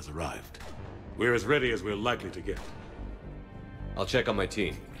intact has arrived. We're as ready as we're likely to get. I'll check on my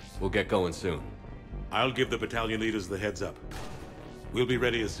team. We'll get going soon. I'll give the battalion leaders the heads up. We'll be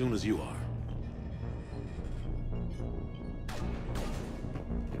ready as soon as you are.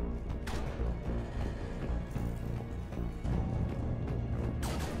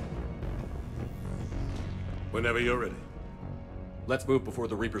 Whenever you're ready. Let's move before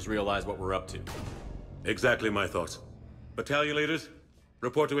the Reapers realize what we're up to. Exactly my thoughts. Battalion leaders,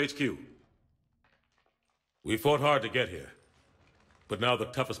 report to HQ. We fought hard to get here. But now the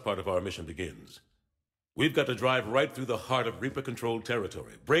toughest part of our mission begins. We've got to drive right through the heart of Reaper-controlled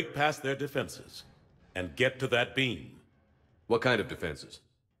territory, break past their defenses, and get to that beam. What kind of defenses?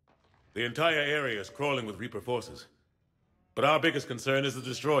 The entire area is crawling with Reaper forces. But our biggest concern is the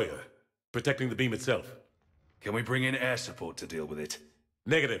destroyer, protecting the beam itself. Can we bring in air support to deal with it?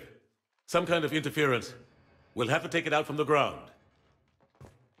 Negative. Some kind of interference. We'll have to take it out from the ground.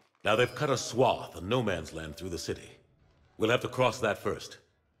 Now they've cut a swath of no man's land through the city. We'll have to cross that first.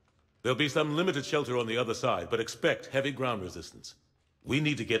 There'll be some limited shelter on the other side, but expect heavy ground resistance. We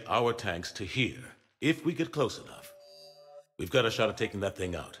need to get our tanks to here, if we get close enough. We've got a shot at taking that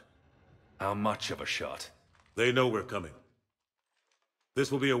thing out. How much of a shot? They know we're coming.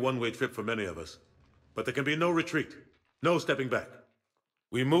 This will be a one-way trip for many of us. But there can be no retreat, no stepping back.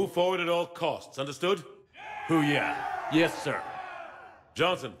 We move forward at all costs, understood? Hoo-yeah. Yes, sir.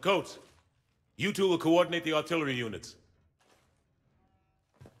 Johnson, Coates, you two will coordinate the artillery units.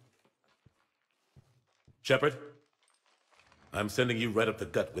 Shepard, I'm sending you right up the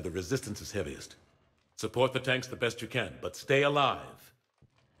gut where the resistance is heaviest. Support the tanks the best you can, but stay alive.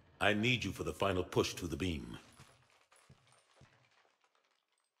 I need you for the final push to the beam.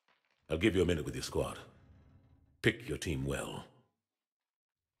 I'll give you a minute with your squad. Pick your team well.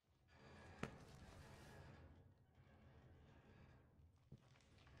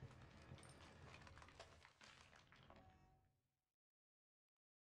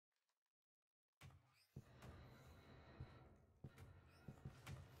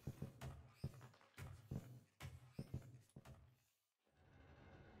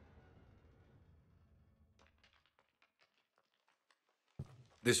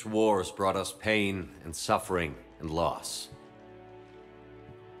 This war has brought us pain and suffering and loss.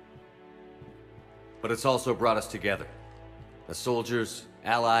 But it's also brought us together. As soldiers,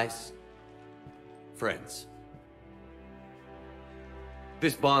 allies, friends.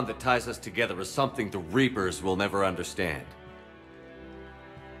 This bond that ties us together is something the Reapers will never understand.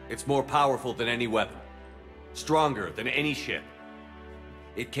 It's more powerful than any weapon. Stronger than any ship.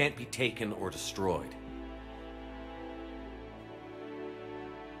 It can't be taken or destroyed.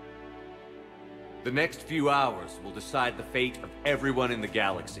 The next few hours will decide the fate of everyone in the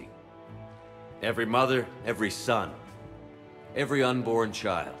galaxy. Every mother, every son, every unborn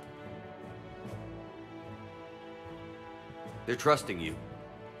child. They're trusting you,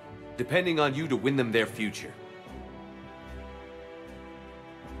 depending on you to win them their future.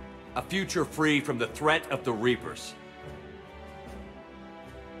 A future free from the threat of the Reapers.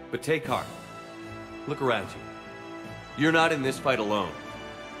 But take heart. Look around you. You're not in this fight alone.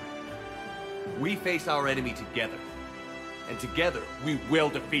 We face our enemy together. And together, we will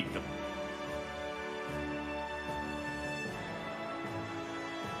defeat them.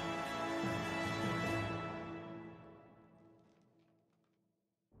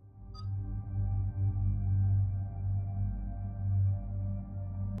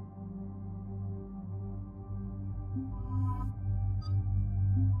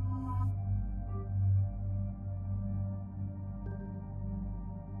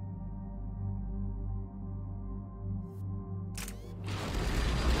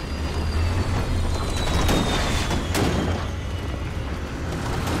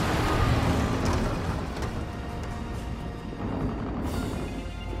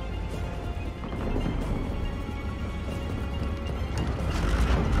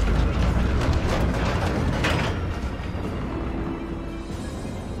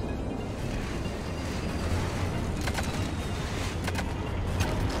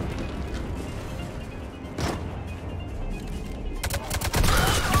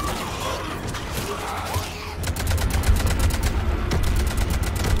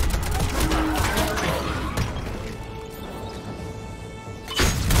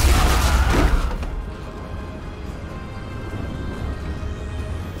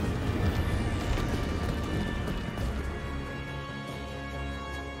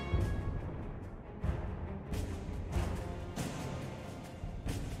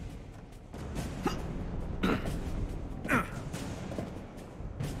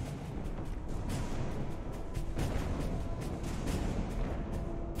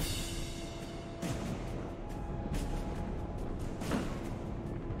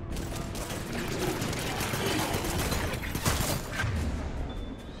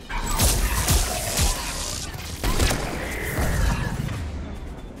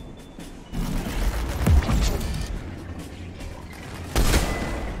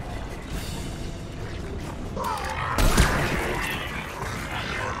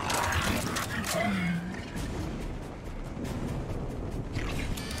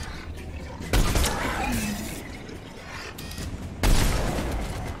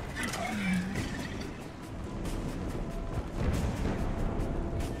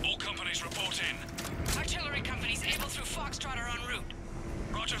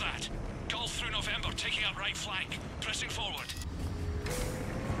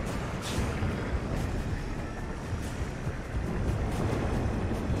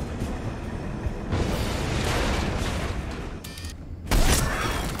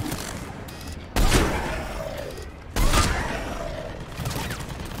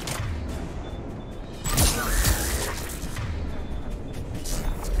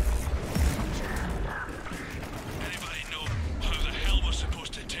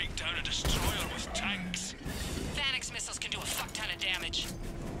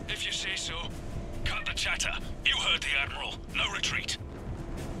 so. Cut the chatter. You heard the Admiral. No retreat.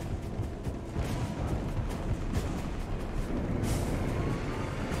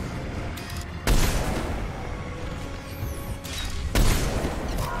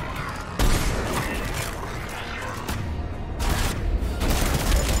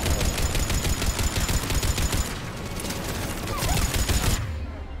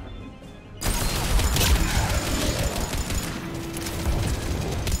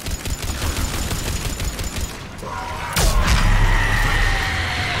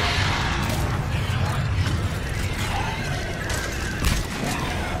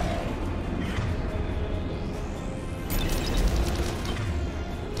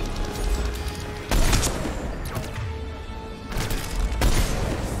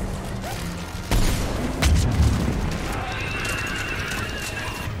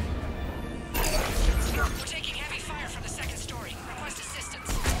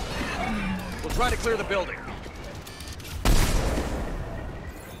 Try to clear the building.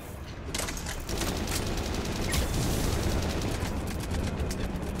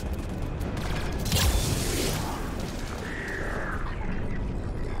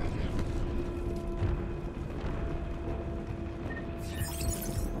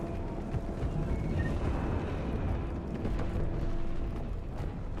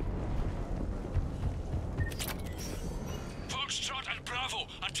 Foxtrot and Bravo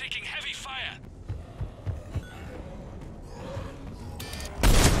are taking heavy fire.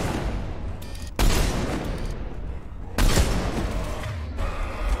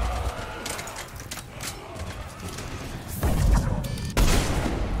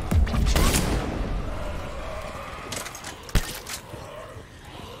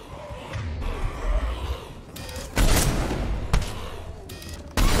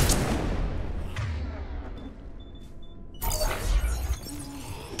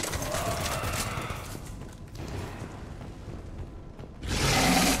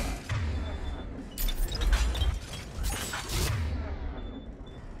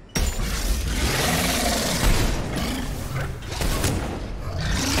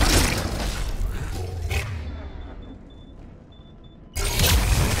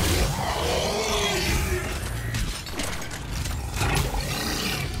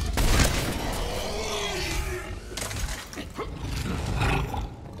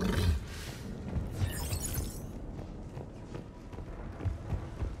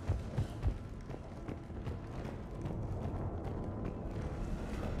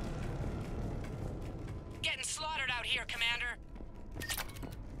 Getting slaughtered out here, Commander.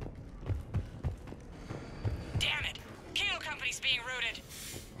 Damn it! Kilo Company's being routed.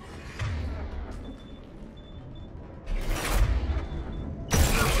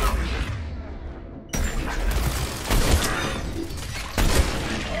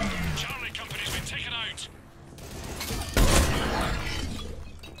 Charlie Company's been taken out.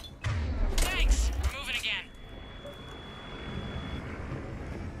 Thanks. We're moving again.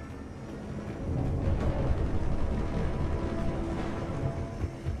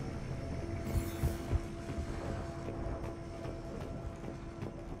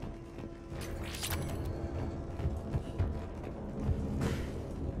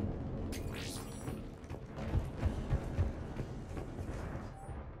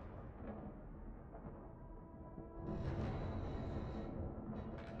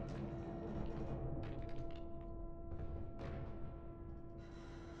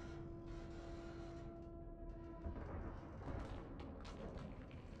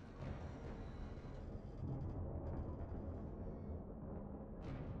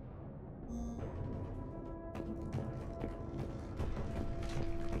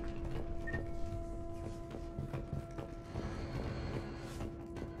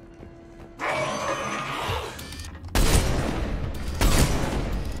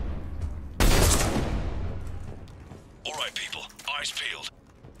 Eyes peeled.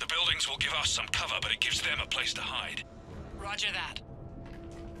 The buildings will give us some cover, but it gives them a place to hide. Roger that.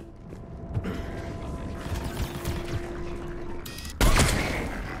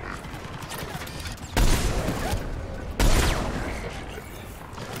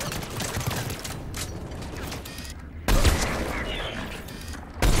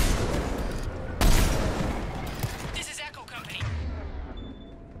 This is Echo Company.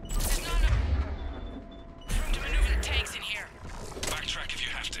 There's not enough room to maneuver the tanks in here. Backtrack if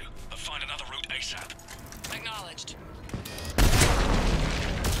you have to, but find another route ASAP. Acknowledged.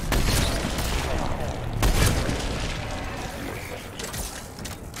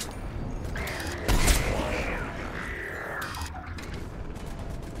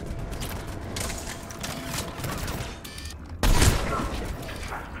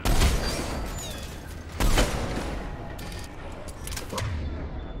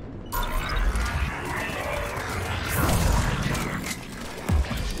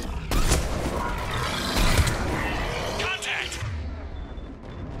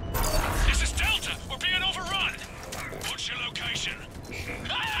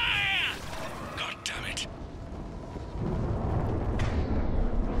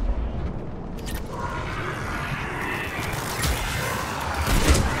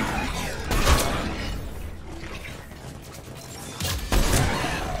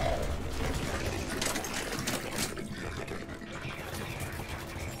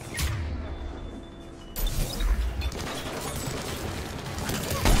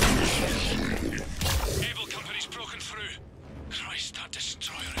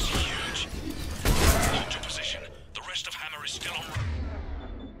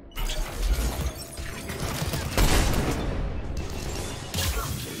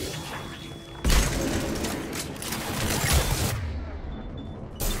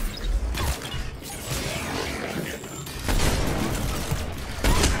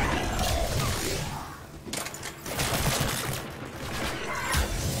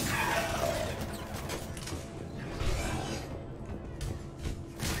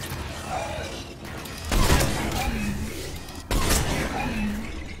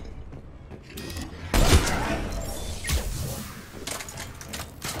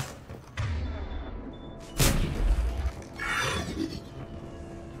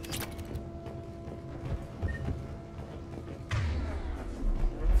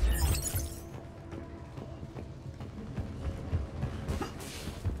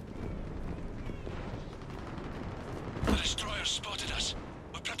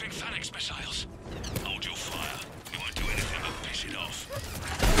 Phoenix missiles. Hold your fire. You won't do anything but piss it off.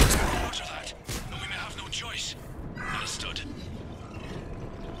 Roger that. But we may have no choice. Understood.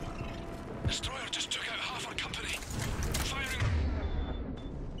 Destroyer just took out half our company. Firing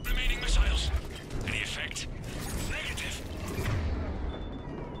remaining missiles. Any effect? Negative.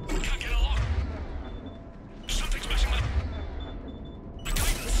 We can't get along. Something's messing with the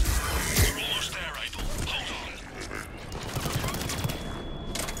guidance. We're almost there, Abel. Hold on.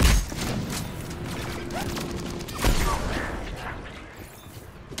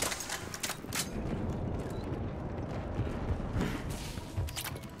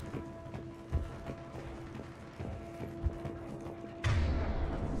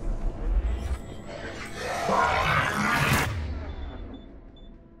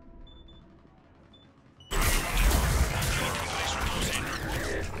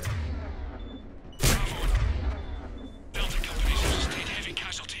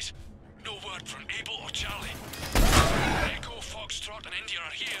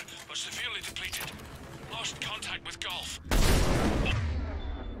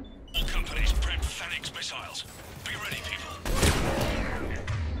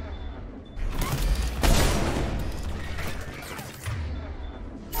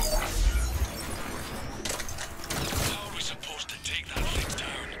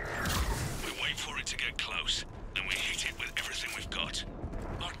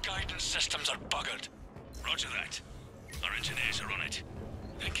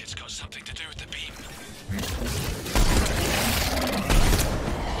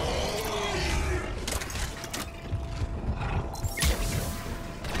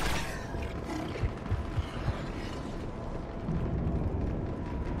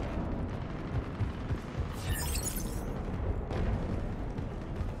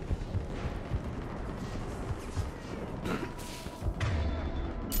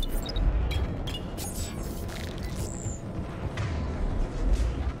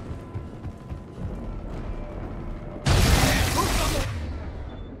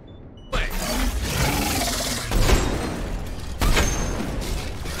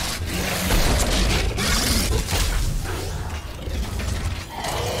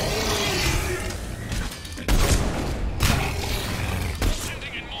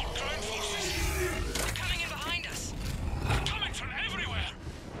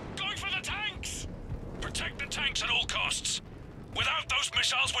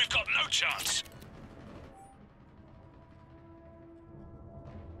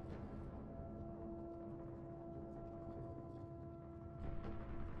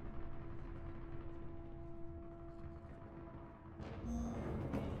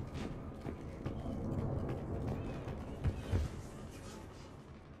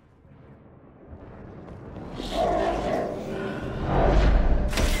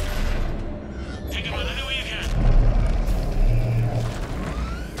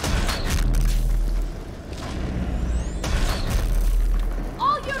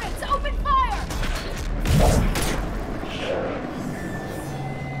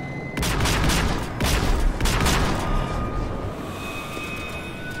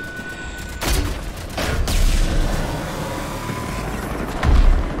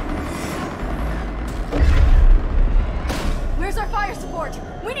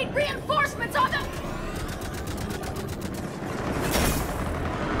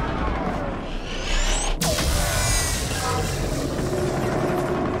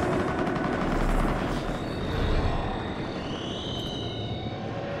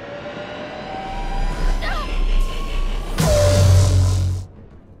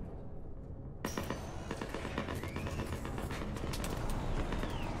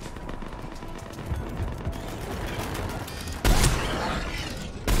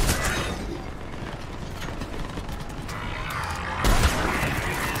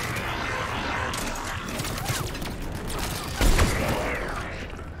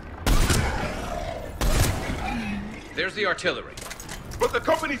 There's the artillery. But the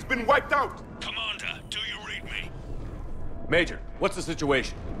company's been wiped out! Commander, do you read me? Major, what's the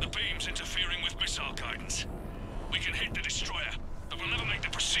situation? The beam's interfering with missile guidance. We can hit the destroyer, but we'll never make the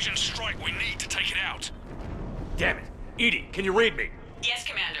precision strike we need to take it out. Damn it. Edie, can you read me? Yes,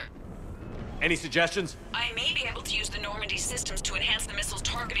 Commander. Any suggestions? I may be able to use the Normandy systems to enhance the missile's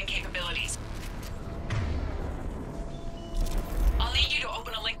targeting capabilities. I'll need you to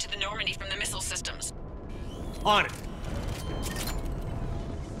open a link to the Normandy from the missile systems. On it.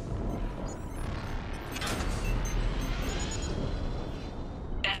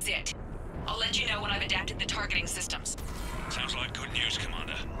 That's it. I'll let you know when I've adapted the targeting systems. Sounds like good news,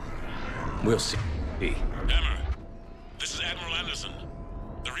 Commander. We'll see. Hammer, this is Admiral Anderson.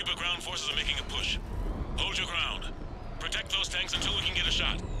 The Reaper ground forces are making a push. Hold your ground. Protect those tanks until we can get a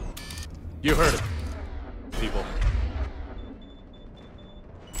shot. You heard it, people.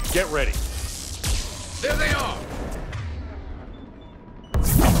 Get ready. There they are!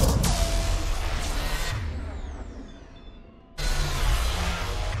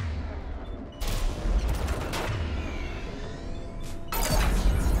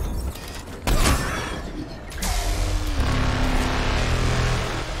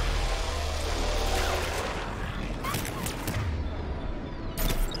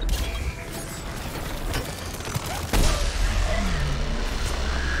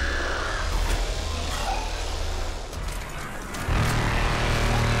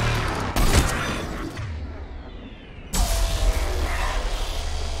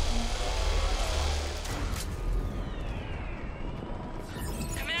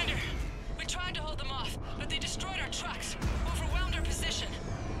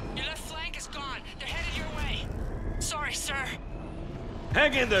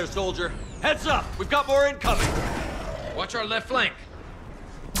 Hang in there, soldier. Heads up! We've got more incoming! Watch our left flank.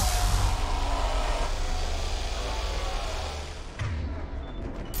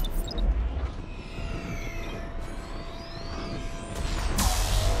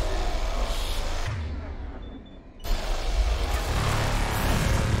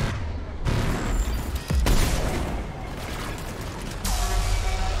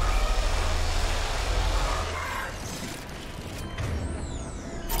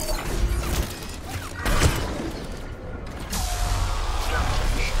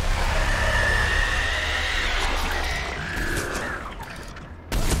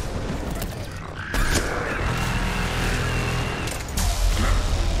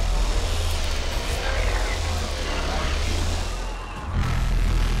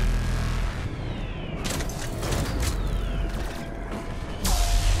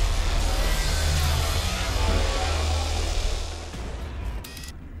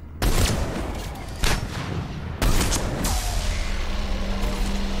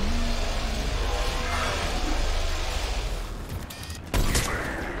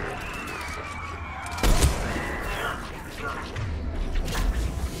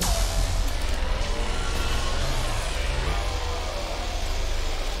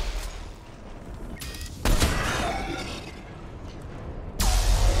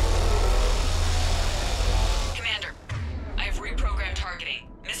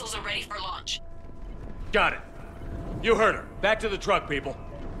 Got it. You heard her. Back to the truck, people.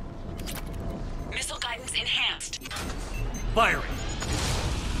 Missile guidance enhanced. Firing.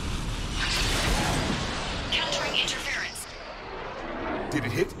 Countering interference. Did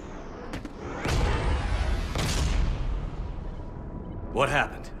it hit? What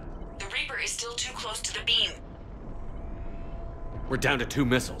happened? The Reaper is still too close to the beam. We're down to 2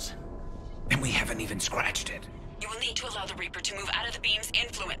 missiles. And we haven't even scratched it. You will need to allow the Reaper to move out of the beam's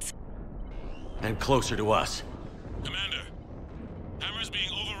influence. And closer to us. Commander, Hammer's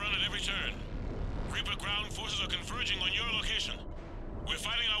being overrun at every turn. Reaper ground forces are converging on your location. We're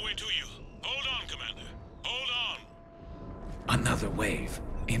fighting our way to you. Hold on, Commander. Hold on. Another wave.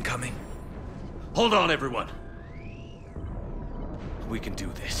 Incoming. Hold on, everyone. We can do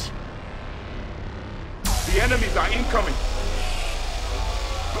this. The enemies are incoming.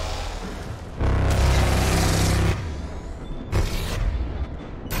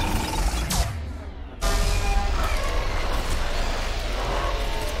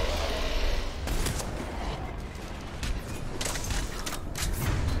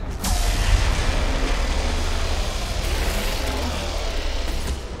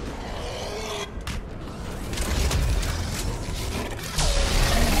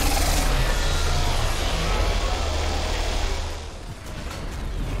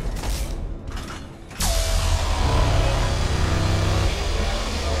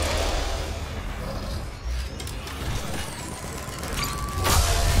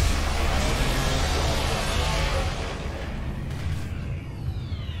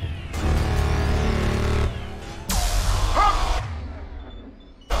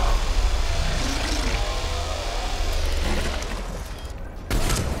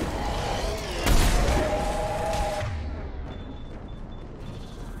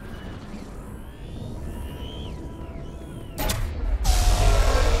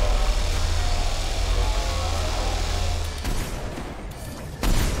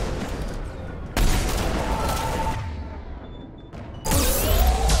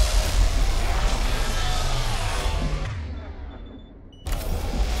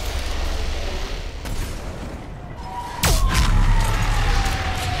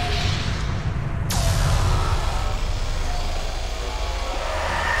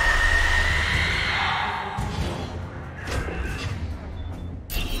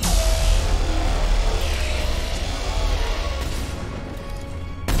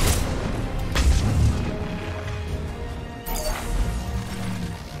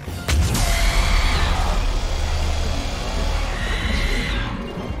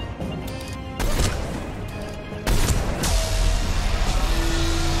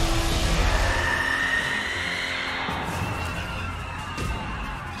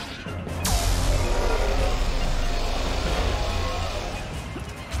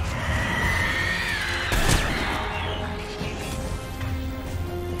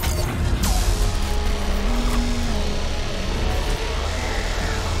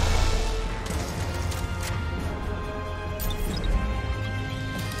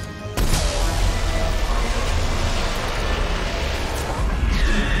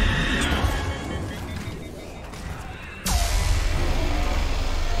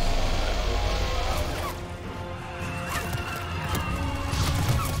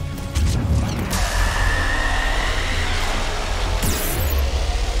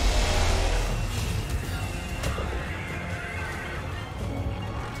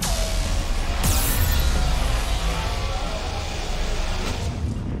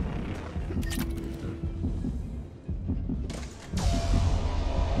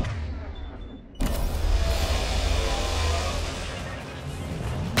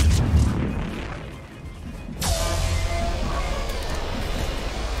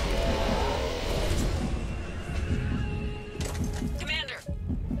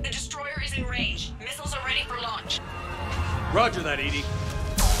 Roger that, Edie.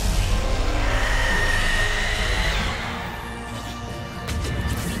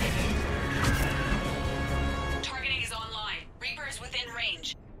 Targeting is online. Reaper is within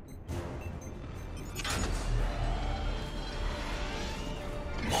range.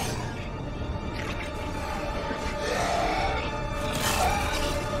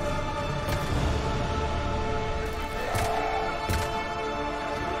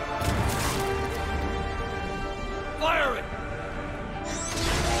 Fire it!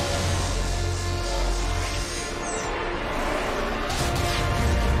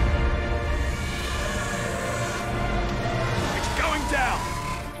 It's going down!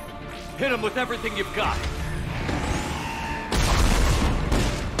 Hit him with everything you've got.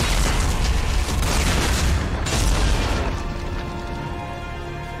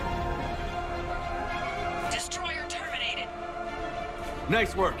 Destroyer terminated.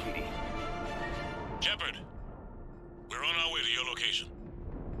 Nice work, Edie. Shepard, we're on our way to your location.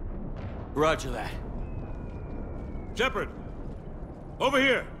 Roger that. Shepard! Over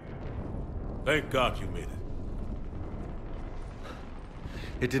here! Thank God you made it.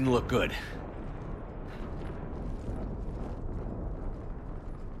 It didn't look good.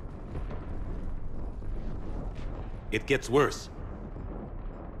 It gets worse.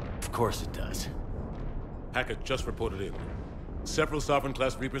 Of course it does. Hackett just reported in. Several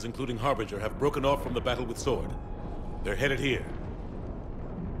Sovereign-class Reapers, including Harbinger, have broken off from the battle with Sword. They're headed here.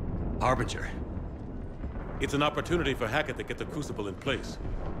 Harbinger? It's an opportunity for Hackett to get the Crucible in place.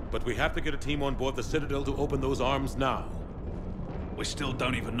 But we have to get a team on board the Citadel to open those arms now. We still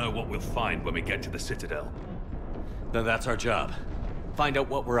don't even know what we'll find when we get to the Citadel. Then that's our job. Find out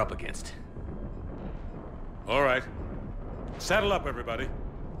what we're up against. All right. Saddle up, everybody.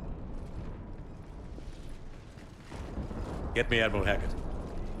 Get me Admiral Hackett.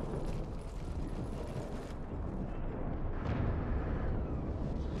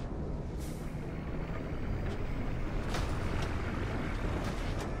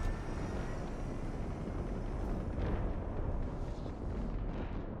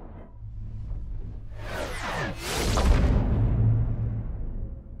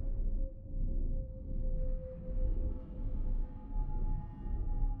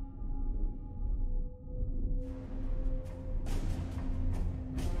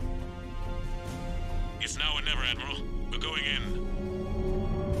 It's now or never, Admiral. We're going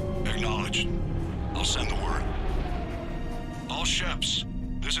in. Acknowledged. I'll send the word. All ships,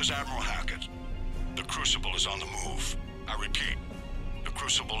 this is Admiral Hackett. The Crucible is on the move. I repeat, the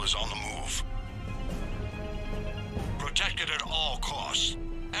Crucible is on the move. Protect it at all costs.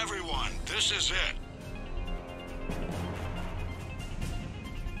 Everyone, this is it.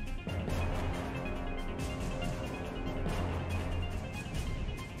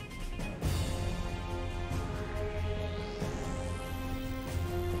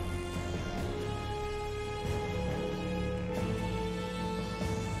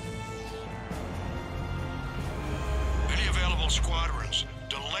 Any available squadrons,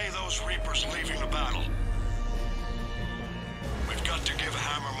 delay those Reapers leaving the battle. We've got to give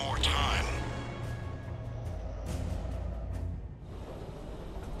Hammer more time.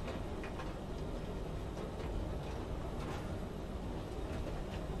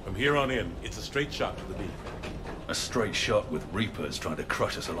 From here on in, it's a straight shot to the beam. A straight shot with Reapers trying to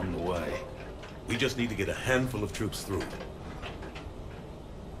crush us along the way. We just need to get a handful of troops through.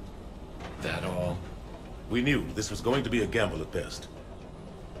 That all? We knew this was going to be a gamble at best.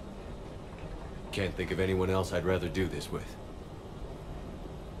 Can't think of anyone else I'd rather do this with.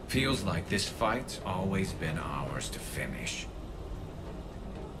 Feels like this fight's always been ours to finish.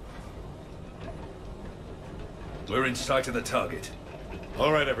 We're in sight of the target.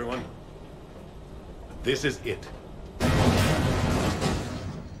 All right, everyone. This is it.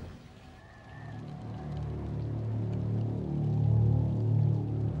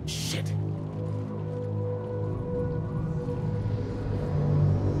 Shit.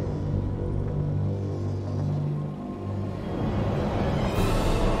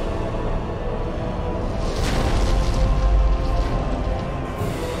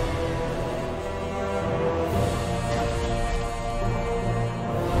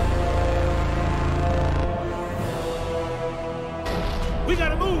 We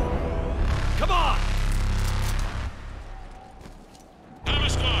gotta move! Come on! Hammer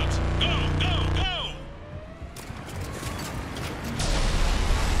squads, go, go, go!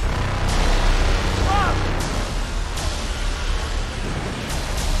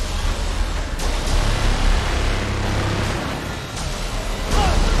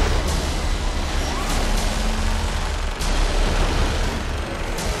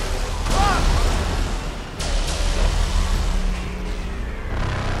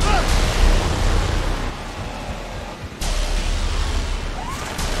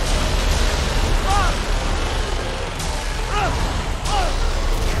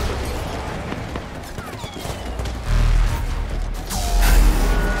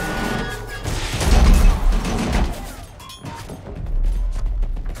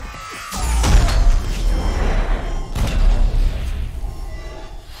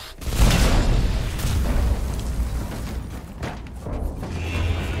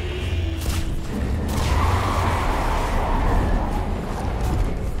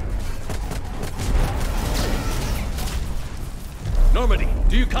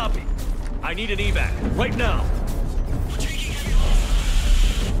 you copy? I need an evac, right now.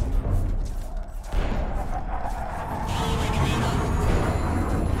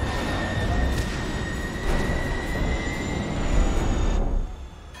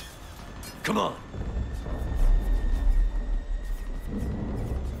 Come on.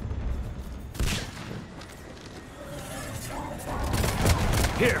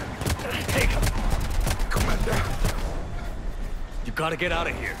 Here, take him. Commander. You gotta get out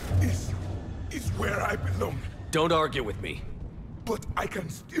of here. This is where I belong. Don't argue with me. But I can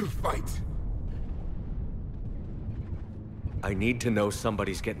still fight. I need to know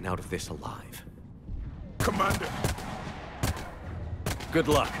somebody's getting out of this alive. Commander. Good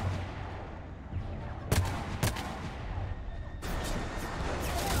luck.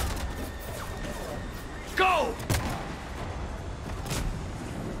 Go!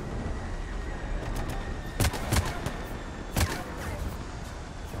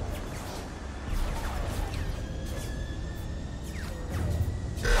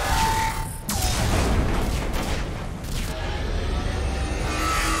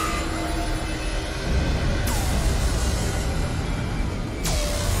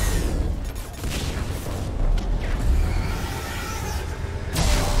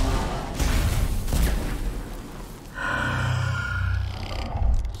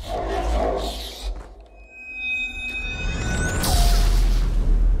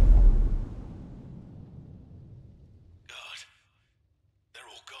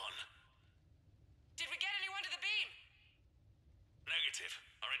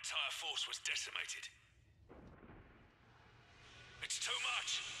 Our entire force was decimated. It's too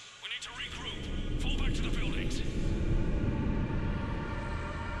much. We need to regroup. Fall back to the buildings.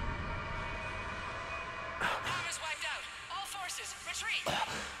 Armor's wiped out. All forces, retreat.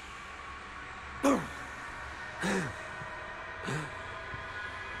 Pull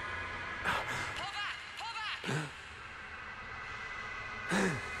back! Pull back!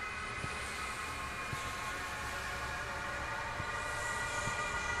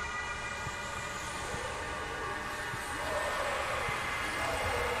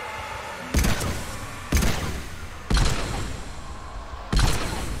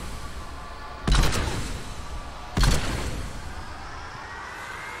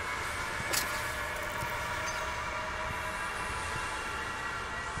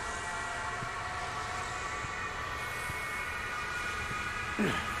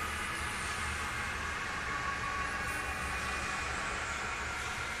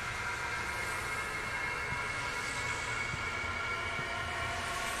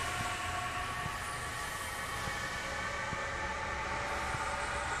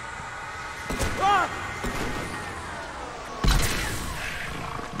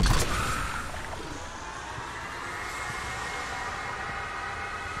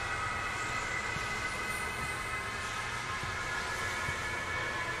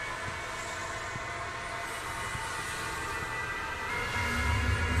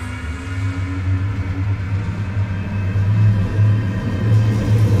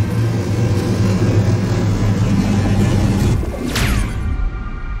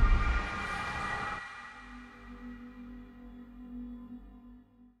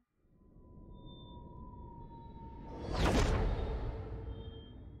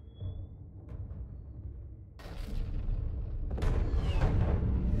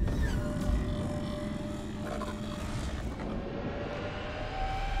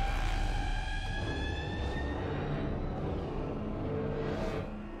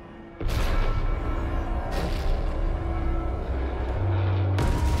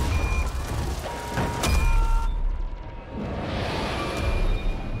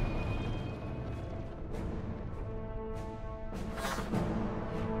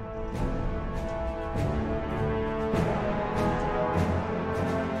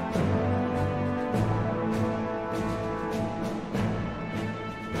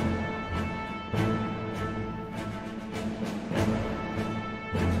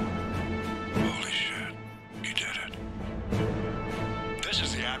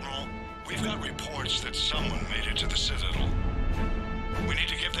 We've got reports that someone made it to the Citadel. We need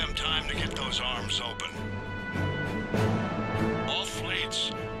to give them time to get those arms open. All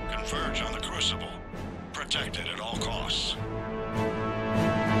fleets converge on the Crucible. Protect it at all costs.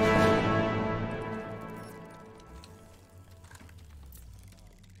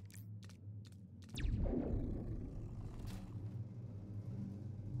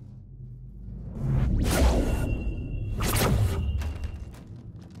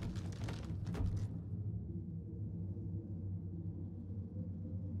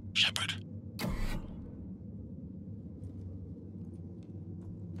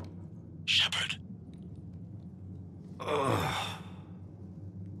 Shepard.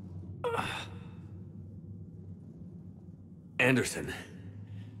 Anderson.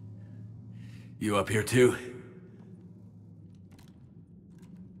 You up here too?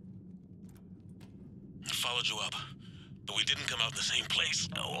 Followed you up, but we didn't come out in the same place.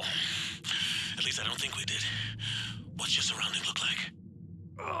 Oh, at least I don't think we did. What's your surrounding look like?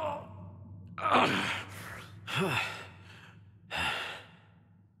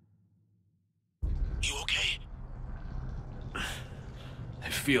 You okay? I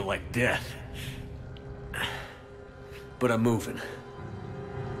feel like death. But I'm moving.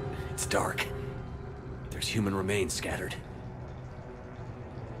 It's dark. There's human remains scattered.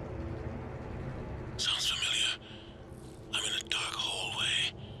 Sounds familiar. I'm in a dark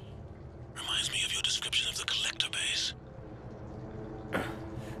hallway. Reminds me of your description of the collector base.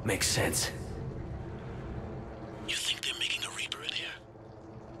 Makes sense. You think they're making a Reaper in here?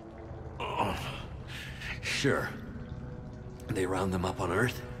 Sure. They round them up on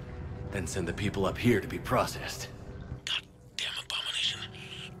Earth, then send the people up here to be processed. Damn abomination.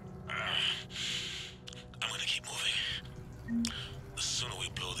 I'm gonna keep moving. The sooner we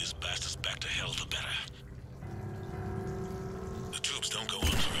blow these bastards back to hell, the better. The tubes don't go on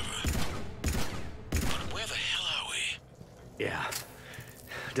forever. But where the hell are we? Yeah.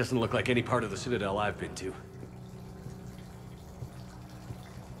 Doesn't look like any part of the Citadel I've been to.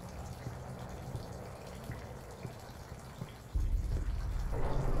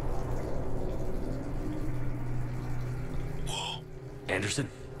 Whoa. Anderson?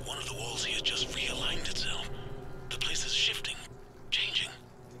 One of the walls here just realigned itself. The place is shifting, changing.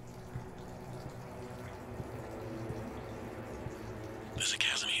 There's a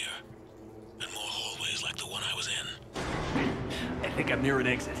chasm here, and more hallways like the one I was in. I think I'm near an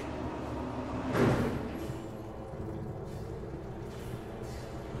exit.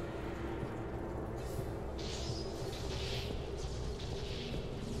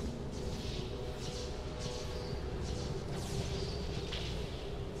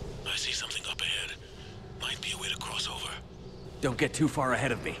 I see something up ahead. Might be a way to cross over. Don't get too far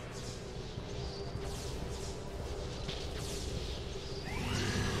ahead of me.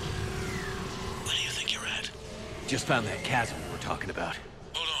 Where do you think you're at? Just found that chasm we were talking about.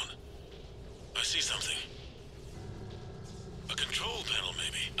 Hold on. I see something. A control panel,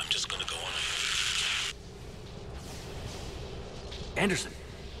 maybe. I'm just gonna go on ahead. Anderson.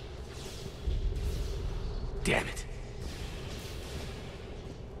 Damn it.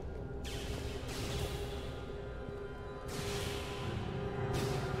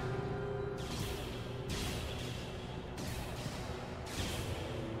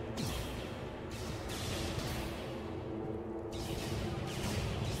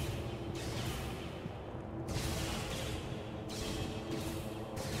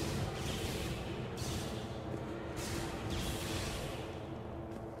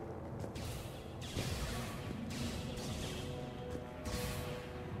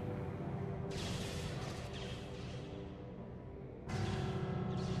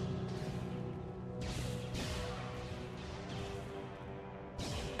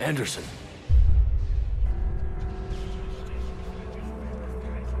 Anderson.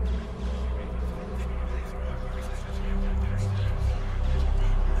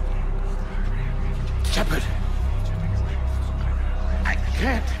 Shepard! I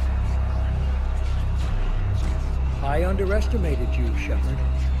can't! I underestimated you, Shepard.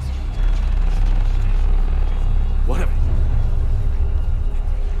 What?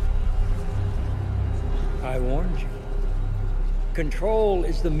 I warned you. Control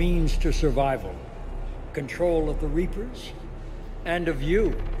is the means to survival. Control of the Reapers, and of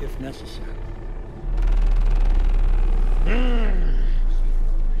you, if necessary.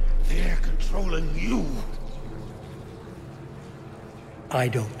 They're controlling you. I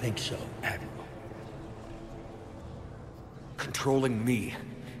don't think so, Admiral. Controlling me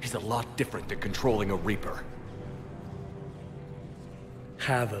is a lot different than controlling a Reaper.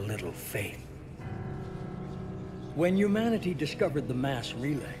 Have a little faith. When humanity discovered the mass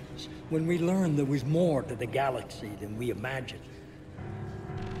relays, when we learned there was more to the galaxy than we imagined,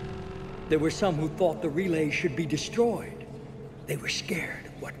 there were some who thought the relays should be destroyed. They were scared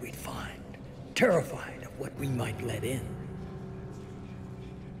of what we'd find, terrified of what we might let in.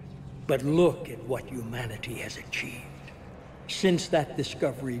 But look at what humanity has achieved. Since that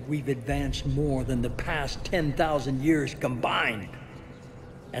discovery, we've advanced more than the past 10,000 years combined.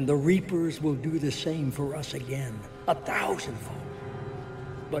 And the Reapers will do the same for us again, 1,000-fold.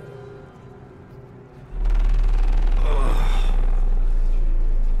 But...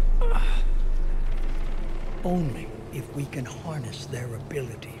 only if we can harness their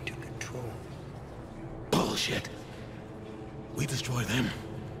ability to control. control. Bullshit. We destroy them,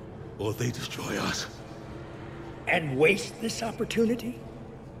 or they destroy us. And waste this opportunity?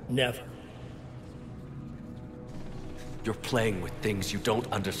 Never. You're playing with things you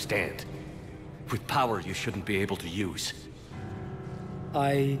don't understand. With power you shouldn't be able to use.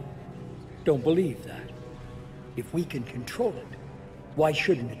 I don't believe that. If we can control it, why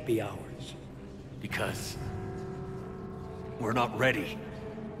shouldn't it be ours? Because we're not ready.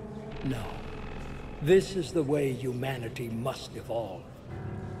 No. This is the way humanity must evolve.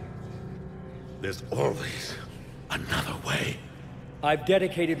 There's always another way. I've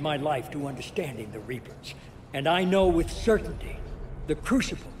dedicated my life to understanding the Reapers, and I know with certainty the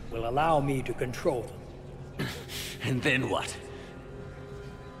Crucible will allow me to control them. And then what?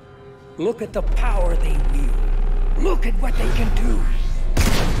 Look at the power they wield. Look at what they can do.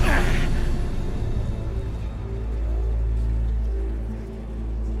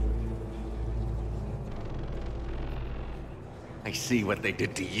 I see what they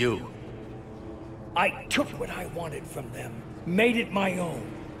did to you. I took what I wanted from them, made it my own.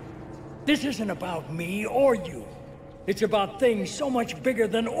 This isn't about me or you. It's about things so much bigger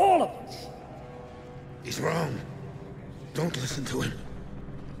than all of us. He's wrong. Don't listen to him.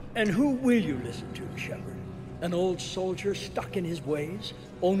 And who will you listen to, Shepard? An old soldier stuck in his ways,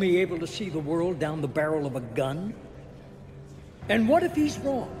 only able to see the world down the barrel of a gun? And what if he's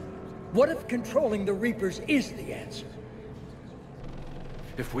wrong? What if controlling the Reapers is the answer?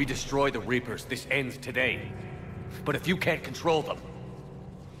 If we destroy the Reapers, this ends today. But if you can't control them...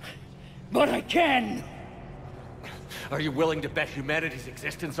 But I can! Are you willing to bet humanity's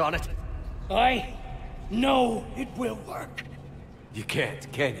existence on it? I know it will work. You can't,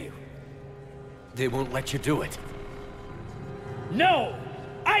 can you? They won't let you do it. No!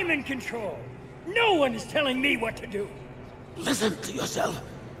 I'm in control! No one is telling me what to do! Listen to yourself.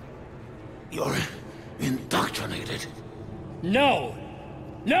 You're indoctrinated. No!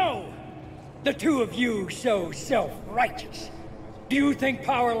 No! The two of you so self-righteous. Do you think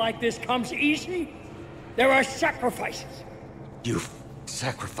power like this comes easy? There are sacrifices. You've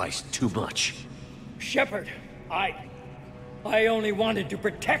sacrificed too much. Shepard, I only wanted to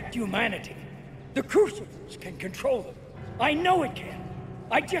protect humanity. The Crucibles can control them. I know it can.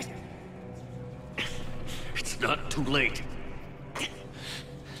 I just... It's not too late.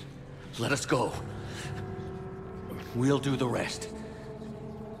 Let us go. We'll do the rest.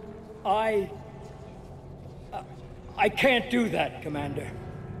 I can't do that, Commander.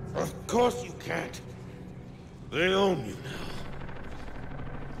 Of course you can't. They own you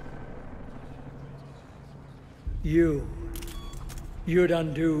now. You'd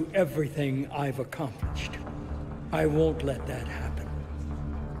undo everything I've accomplished. I won't let that happen.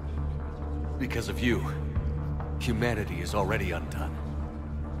 Because of you, humanity is already undone.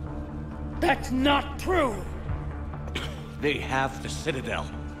 That's not true! They have the Citadel.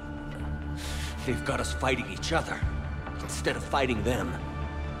 They've got us fighting each other, instead of fighting them.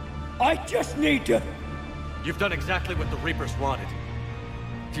 I just need to... You've done exactly what the Reapers wanted.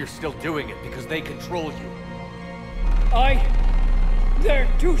 You're still doing it because they control you. They're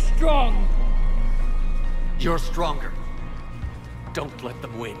too strong. You're stronger. Don't let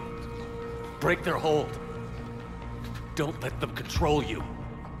them win. Break their hold. Don't let them control you.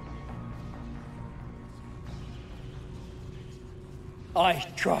 I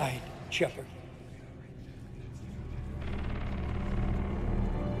tried, Shepard.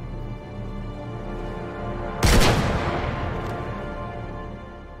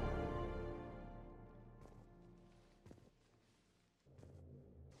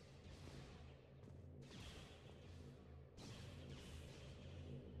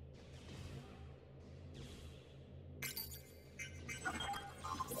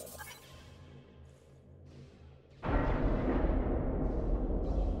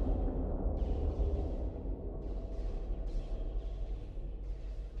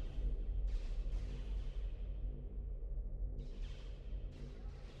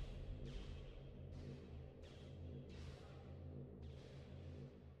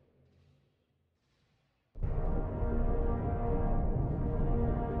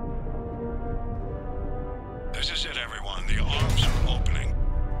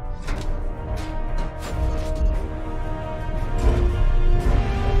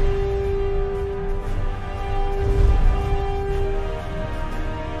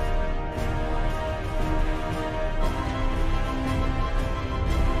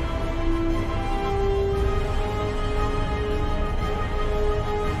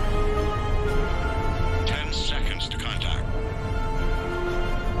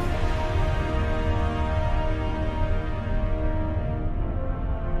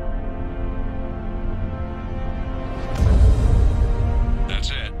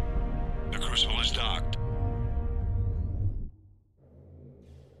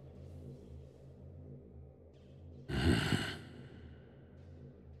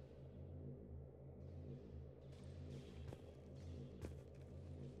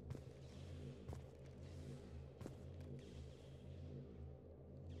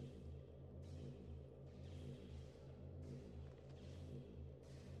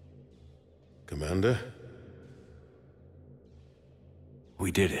 Commander?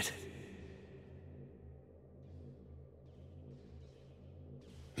 We did it.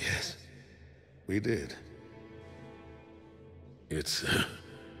 Yes, we did. It's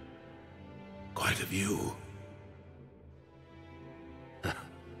quite a view.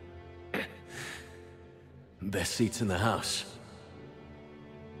 Best seats in the house.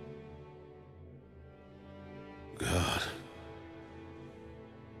 God.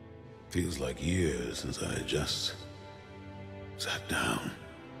 Feels like years since I just sat down.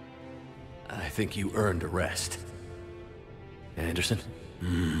 I think you earned a rest. Anderson?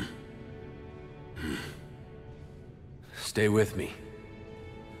 Stay with me.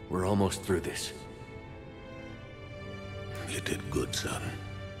 We're almost through this. You did good, son.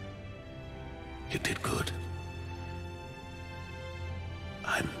 You did good.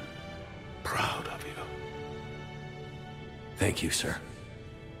 I'm proud of you. Thank you, sir.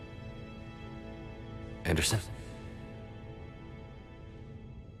 Anderson?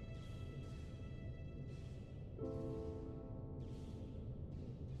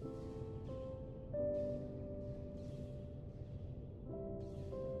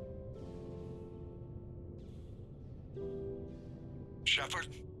 Shepard?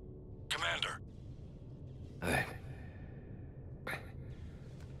 Commander?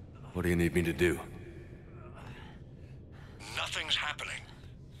 What do you need me to do? Nothing's happening.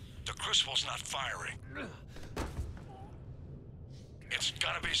 The Crucible's not firing. It's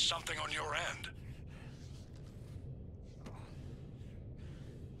gotta be something on your end.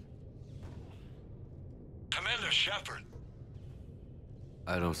 Commander Shepard.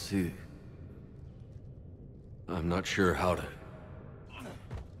 I don't see... I'm not sure how to...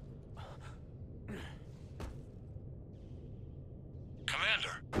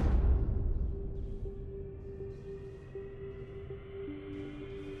 Commander.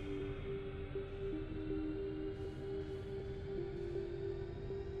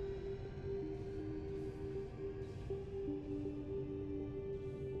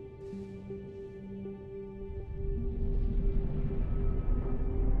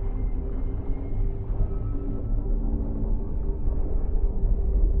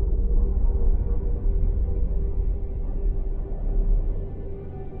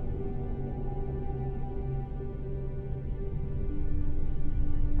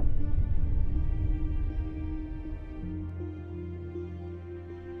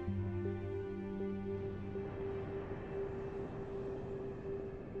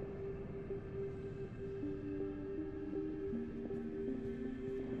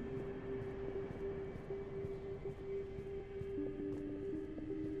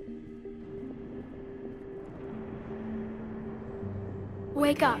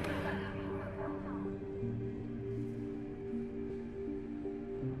 Wake up.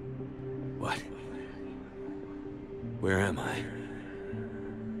 What? Where am I?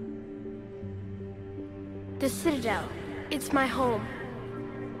 The Citadel. It's my home.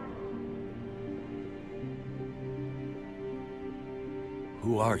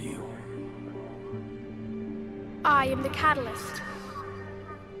 Who are you? I am the Catalyst.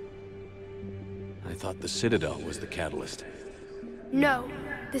 I thought the Citadel was the catalyst. No,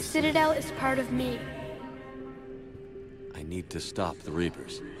 the Citadel is part of me. I need to stop the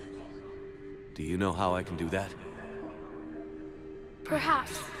Reapers. Do you know how I can do that?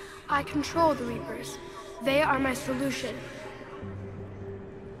 Perhaps. I control the Reapers. They are my solution.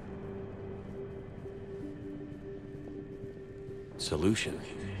 Solution?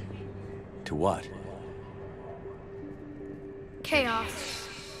 To what? Chaos.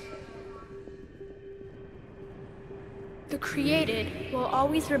 The created will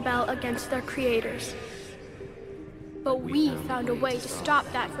always rebel against their creators. But we found a way to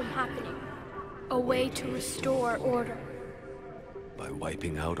stop that from happening. A way to restore order. By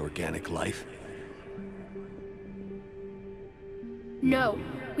wiping out organic life? No,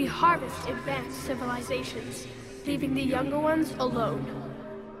 we harvest advanced civilizations, leaving the younger ones alone.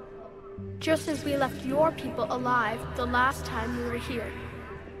 Just as we left your people alive the last time we were here.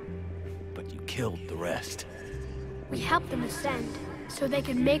 But you killed the rest. We helped them ascend, so they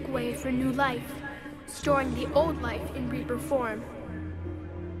could make way for new life, storing the old life in Reaper form.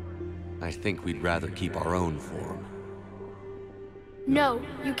 I think we'd rather keep our own form. No,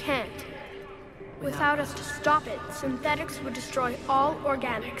 you can't. Without us to stop it, synthetics would destroy all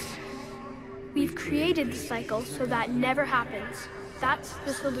organics. We've created the cycle so that never happens. That's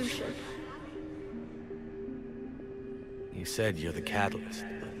the solution. You said you're the catalyst.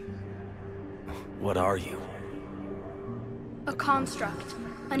 What are you? A construct.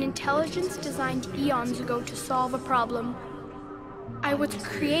 An intelligence designed eons ago to solve a problem. I was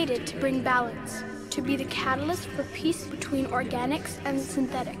created to bring balance, to be the catalyst for peace between organics and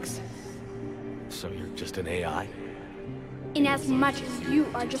synthetics. So you're just an AI? Inasmuch as you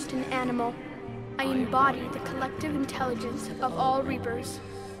are just an animal, I embody the collective intelligence of all Reapers.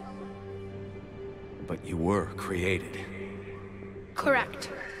 But you were created. Correct.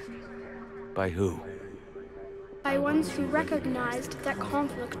 By who? By ones who recognized that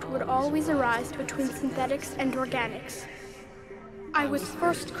conflict would always arise between synthetics and organics. I was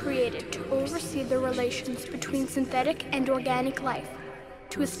first created to oversee the relations between synthetic and organic life,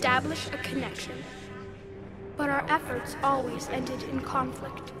 to establish a connection. But our efforts always ended in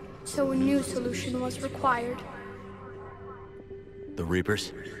conflict, so a new solution was required. The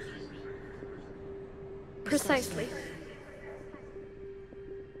Reapers? Precisely.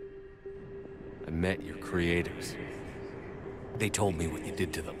 I met your creators. They told me what you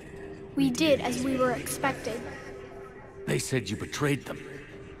did to them. We did as we were expected. They said you betrayed them.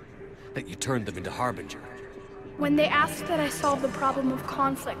 That you turned them into Harbinger. When they asked that I solve the problem of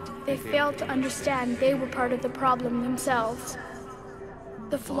conflict, they failed to understand they were part of the problem themselves.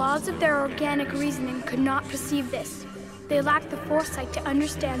 The flaws of their organic reasoning could not perceive this. They lacked the foresight to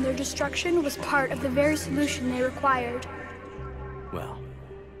understand their destruction was part of the very solution they required. Well,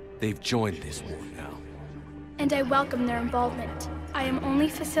 they've joined this war now. And I welcome their involvement. I am only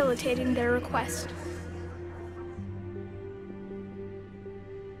facilitating their request.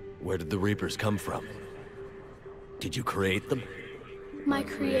 Where did the Reapers come from? Did you create them? My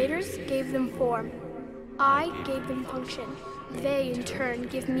creators gave them form. I gave them function. They, in turn,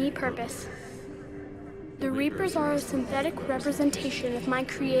 give me purpose. The Reapers are a synthetic representation of my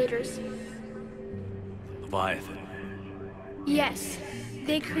creators. Leviathan. Yes,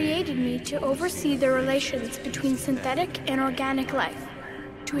 they created me to oversee the relations between synthetic and organic life,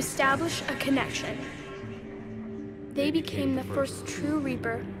 to establish a connection. They became the first true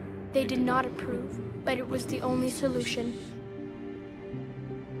Reaper. They did not approve, but it was the only solution.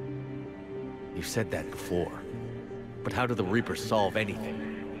 You've said that before. But how do the Reapers solve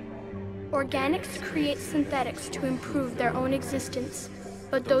anything? Organics create synthetics to improve their own existence,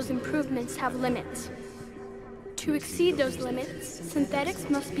 but those improvements have limits. To exceed those limits, synthetics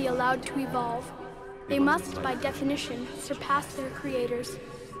must be allowed to evolve. They must, by definition, surpass their creators.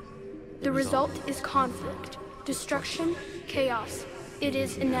 The result is conflict, destruction, chaos. It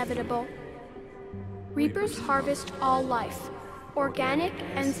is inevitable. Reapers harvest all life, organic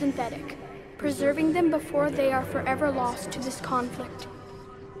and synthetic, preserving them before they are forever lost to this conflict.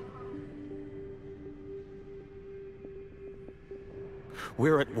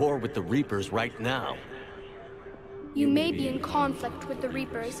 We're at war with the Reapers right now. You may be in conflict with the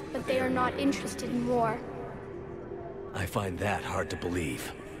Reapers, but they are not interested in war. I find that hard to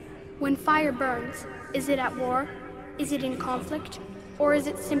believe. When fire burns, is it at war? Is it in conflict? Or is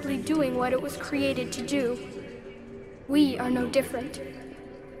it simply doing what it was created to do? We are no different.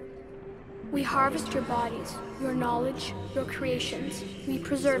 We harvest your bodies, your knowledge, your creations. We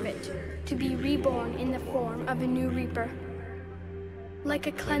preserve it, to be reborn in the form of a new Reaper. Like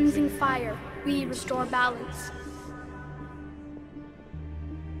a cleansing fire, we restore balance.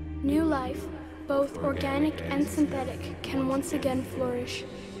 New life, both organic and synthetic, can once again flourish.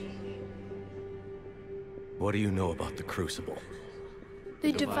 What do you know about the Crucible?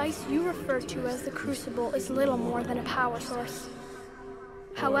 The device you refer to as the Crucible is little more than a power source.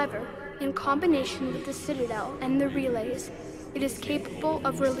 However, in combination with the Citadel and the relays, it is capable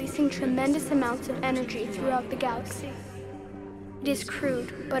of releasing tremendous amounts of energy throughout the galaxy. It is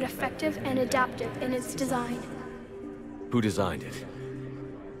crude, but effective and adaptive in its design. Who designed it?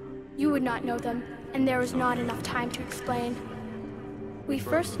 You would not know them, and there is not enough time to explain. We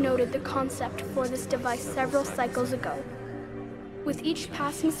first noted the concept for this device several cycles ago. With each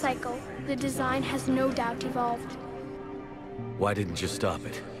passing cycle, the design has no doubt evolved. Why didn't you stop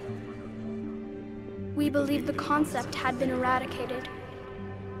it? We believed the concept had been eradicated.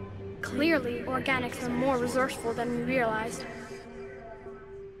 Clearly, organics are more resourceful than we realized.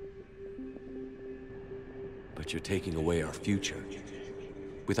 But you're taking away our future.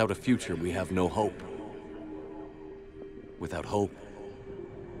 Without a future, we have no hope. Without hope,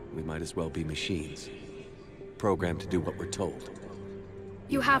 we might as well be machines, programmed to do what we're told.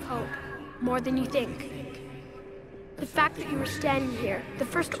 You have hope, more than you think. The fact that you are standing here, the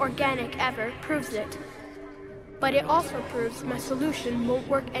first organic ever, proves it. But it also proves my solution won't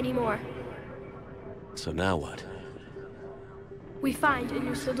work anymore. So now what? We find a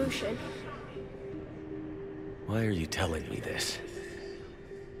new solution. Why are you telling me this?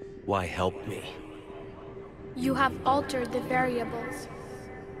 Why help me? You have altered the variables.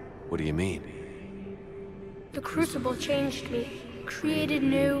 What do you mean? The Crucible changed me, created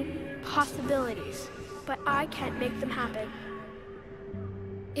new possibilities, but I can't make them happen.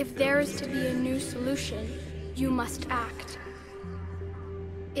 If there is to be a new solution, you must act.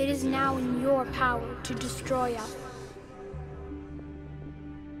 It is now in your power to destroy us.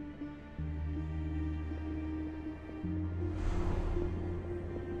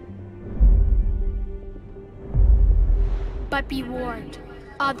 But be warned,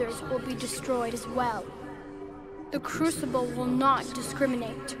 others will be destroyed as well. The Crucible will not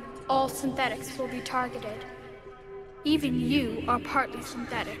discriminate. All synthetics will be targeted. Even you are partly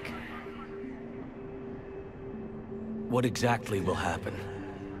synthetic. What exactly will happen?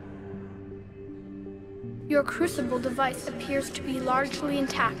 Your Crucible device appears to be largely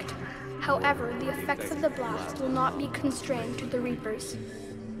intact. However, the effects of the blast will not be constrained to the Reapers.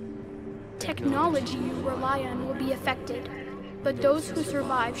 Technology you rely on will be affected, but those who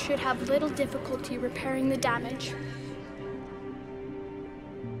survive should have little difficulty repairing the damage.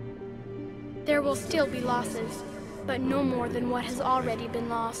 There will still be losses, but no more than what has already been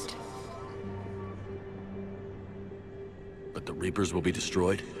lost. But the Reapers will be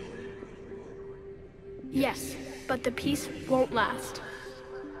destroyed? Yes, but the peace won't last.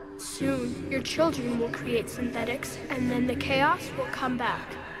 Soon, your children will create synthetics, and then the chaos will come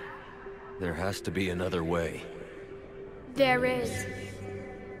back. There has to be another way. There is.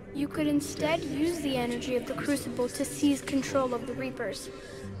 You could instead use the energy of the Crucible to seize control of the Reapers.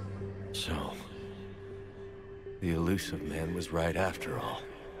 So, the elusive man was right after all.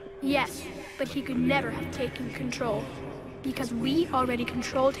 Yes, but he could never have taken control, because we already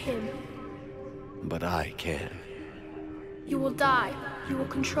controlled him. But I can. You will die. You will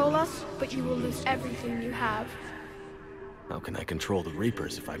control us, but you will lose everything you have. How can I control the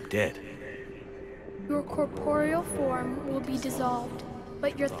Reapers if I'm dead? Your corporeal form will be dissolved,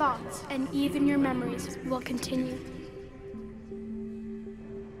 but your thoughts and even your memories will continue.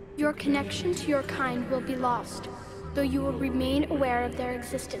 Your connection to your kind will be lost, though you will remain aware of their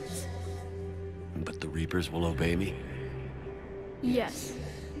existence. But the Reapers will obey me? Yes.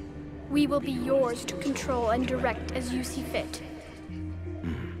 We will be yours to control and direct as you see fit.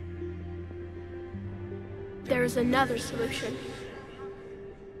 There is another solution.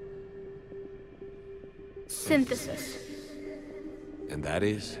 Synthesis. And that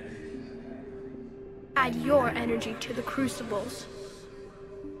is? Add your energy to the Crucibles.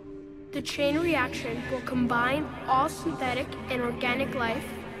 The chain reaction will combine all synthetic and organic life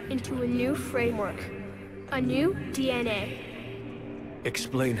into a new framework, a new DNA.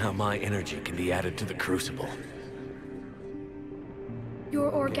 Explain how my energy can be added to the Crucible.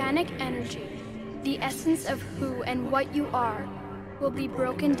 Your organic energy, the essence of who and what you are, will be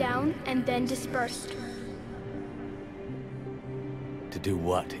broken down and then dispersed. To do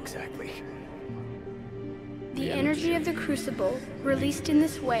what, exactly? The energy of the Crucible, released in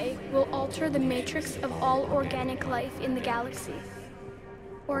this way, will alter the matrix of all organic life in the galaxy.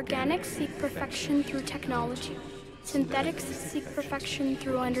 Organics seek perfection through technology. Synthetics seek perfection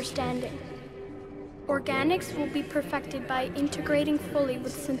through understanding. Organics will be perfected by integrating fully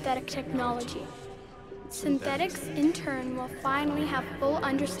with synthetic technology. Synthetics, in turn, will finally have full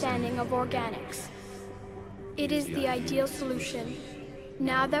understanding of organics. It is the ideal solution.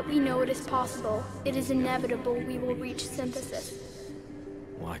 Now that we know it is possible, it is inevitable we will reach synthesis.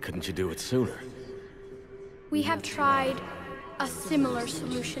 Why couldn't you do it sooner? We have tried a similar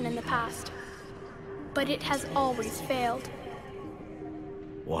solution in the past, but it has always failed.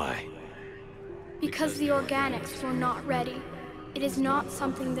 Why? Because the organics were not ready. It is not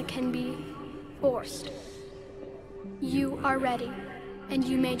something that can be forced. You are ready, and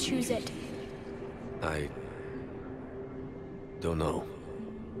you may choose it. I don't know.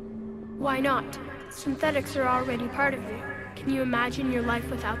 Why not? Synthetics are already part of you. Can you imagine your life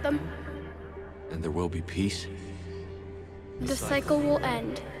without them? And there will be peace? The cycle will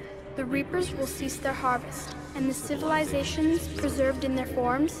end. The Reapers will cease their harvest, and the civilizations preserved in their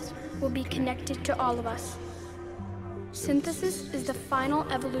forms will be connected to all of us. Synthesis is the final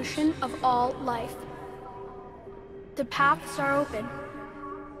evolution of all life. The paths are open,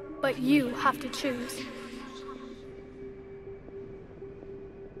 but you have to choose.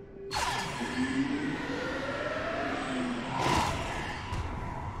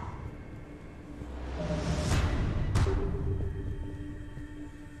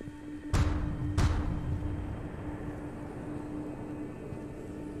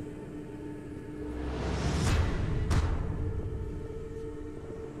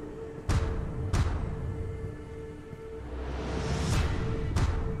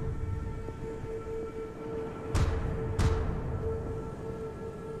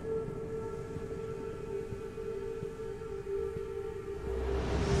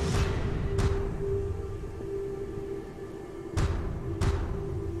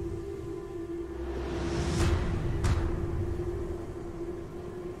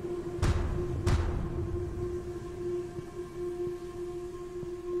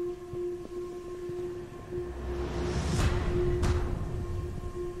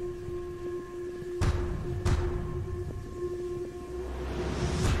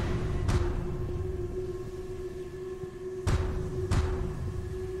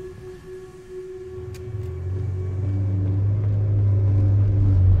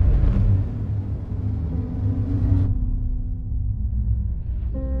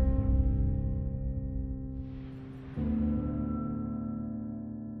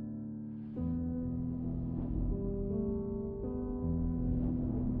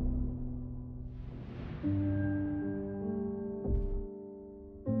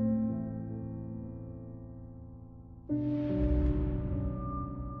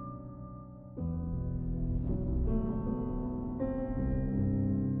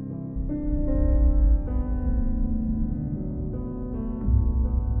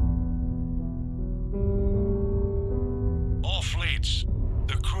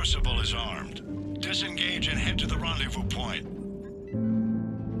 is armed. Disengage and head to the rendezvous point.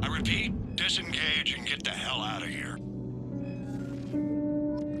 I repeat, disengage and get the hell out of here.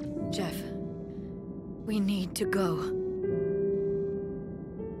 Jeff, we need to go.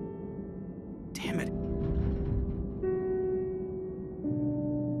 Damn it.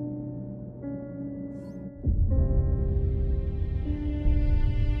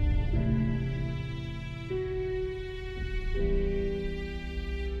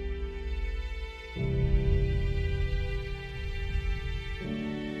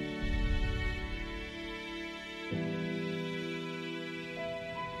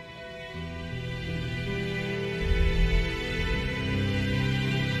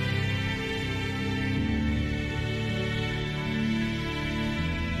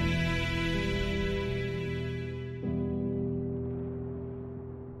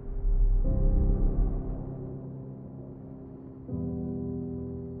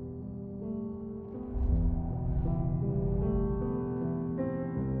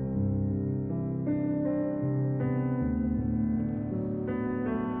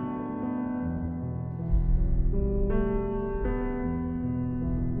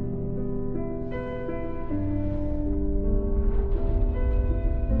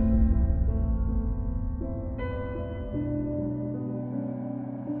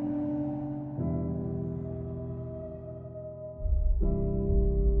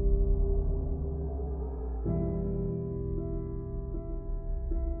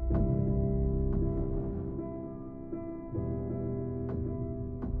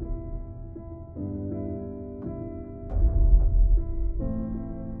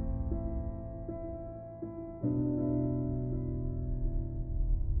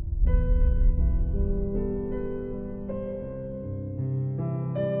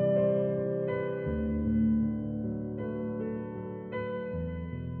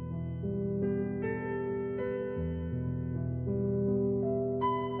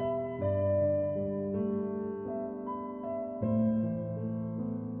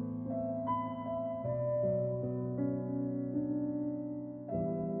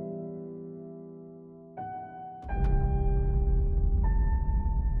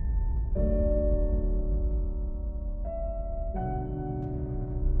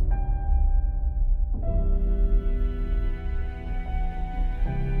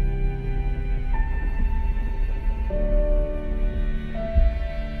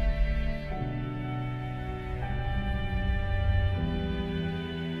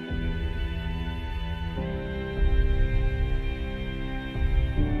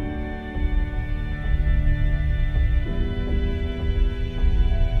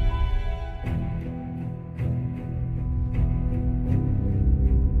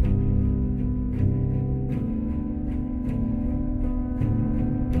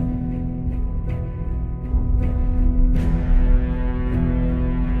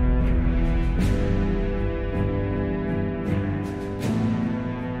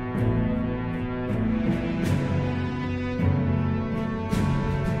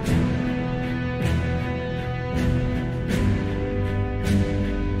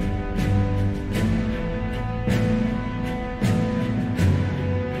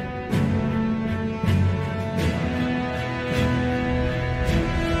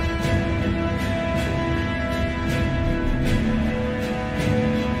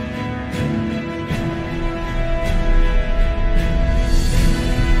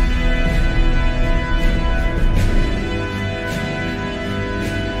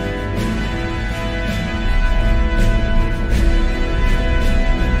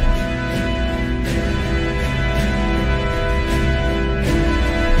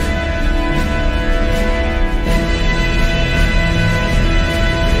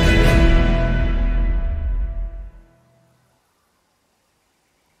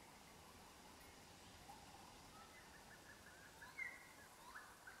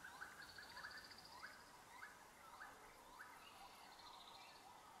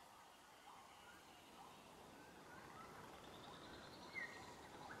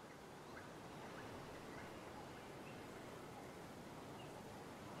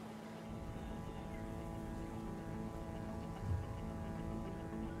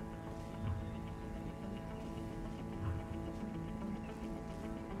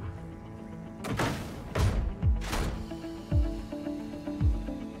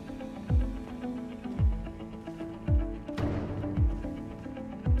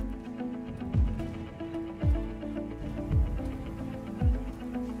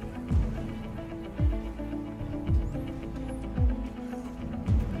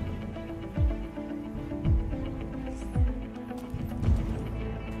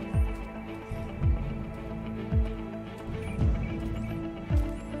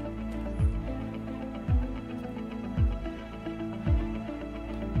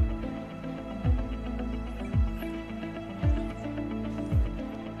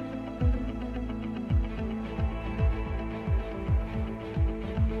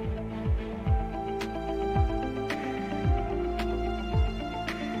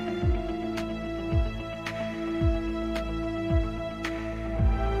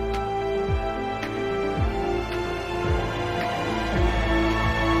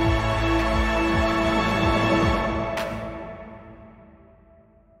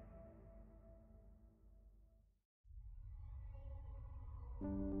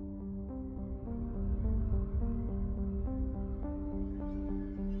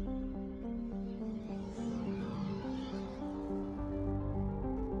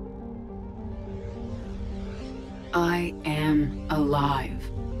 I am alive.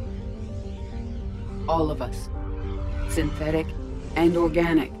 All of us, synthetic and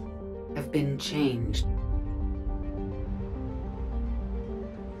organic, have been changed.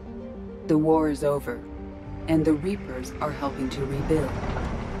 The war is over, and the Reapers are helping to rebuild.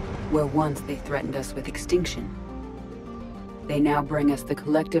 Where once they threatened us with extinction, they now bring us the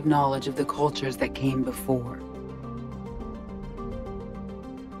collective knowledge of the cultures that came before.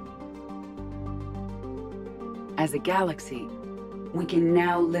 As a galaxy, we can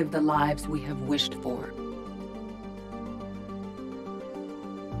now live the lives we have wished for.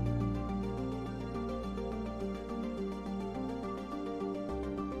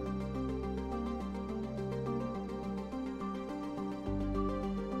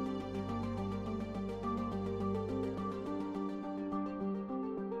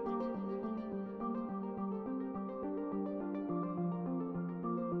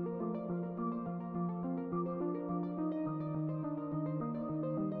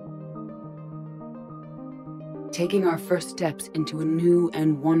 Taking our first steps into a new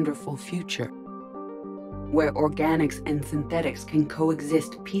and wonderful future, where organics and synthetics can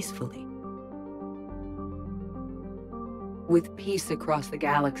coexist peacefully. With peace across the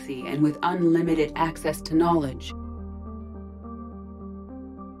galaxy and with unlimited access to knowledge,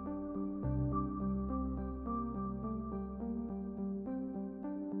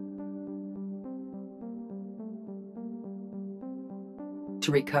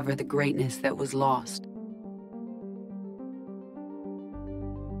 to recover the greatness that was lost.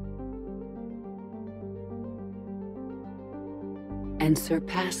 And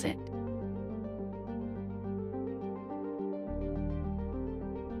surpass it.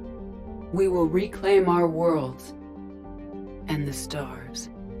 We will reclaim our worlds and the stars.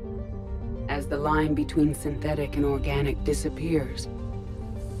 As the line between synthetic and organic disappears,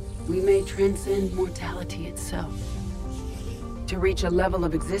 we may transcend mortality itself, to reach a level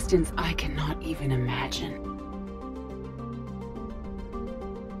of existence I cannot even imagine.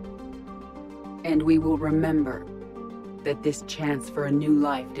 And we will remember that this chance for a new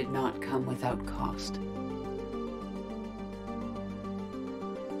life did not come without cost.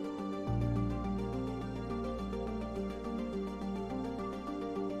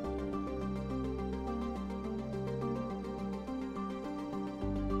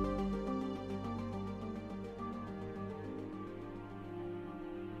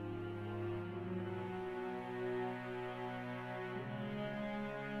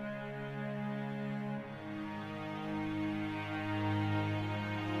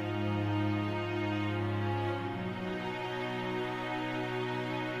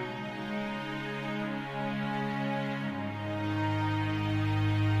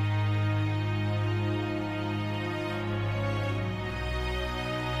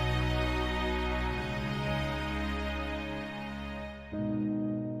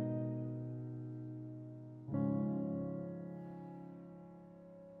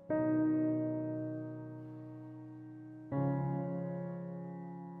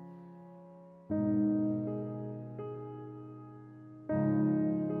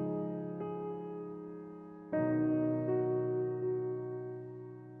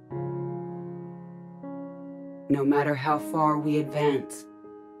 No matter how far we advance,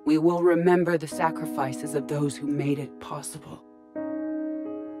 we will remember the sacrifices of those who made it possible.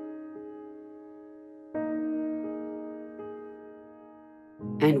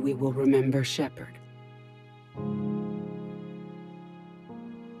 And we will remember Shepard.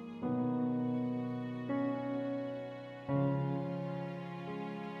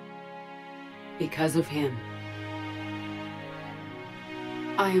 Because of him,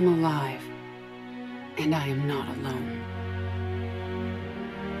 I am alive. And I am not alone.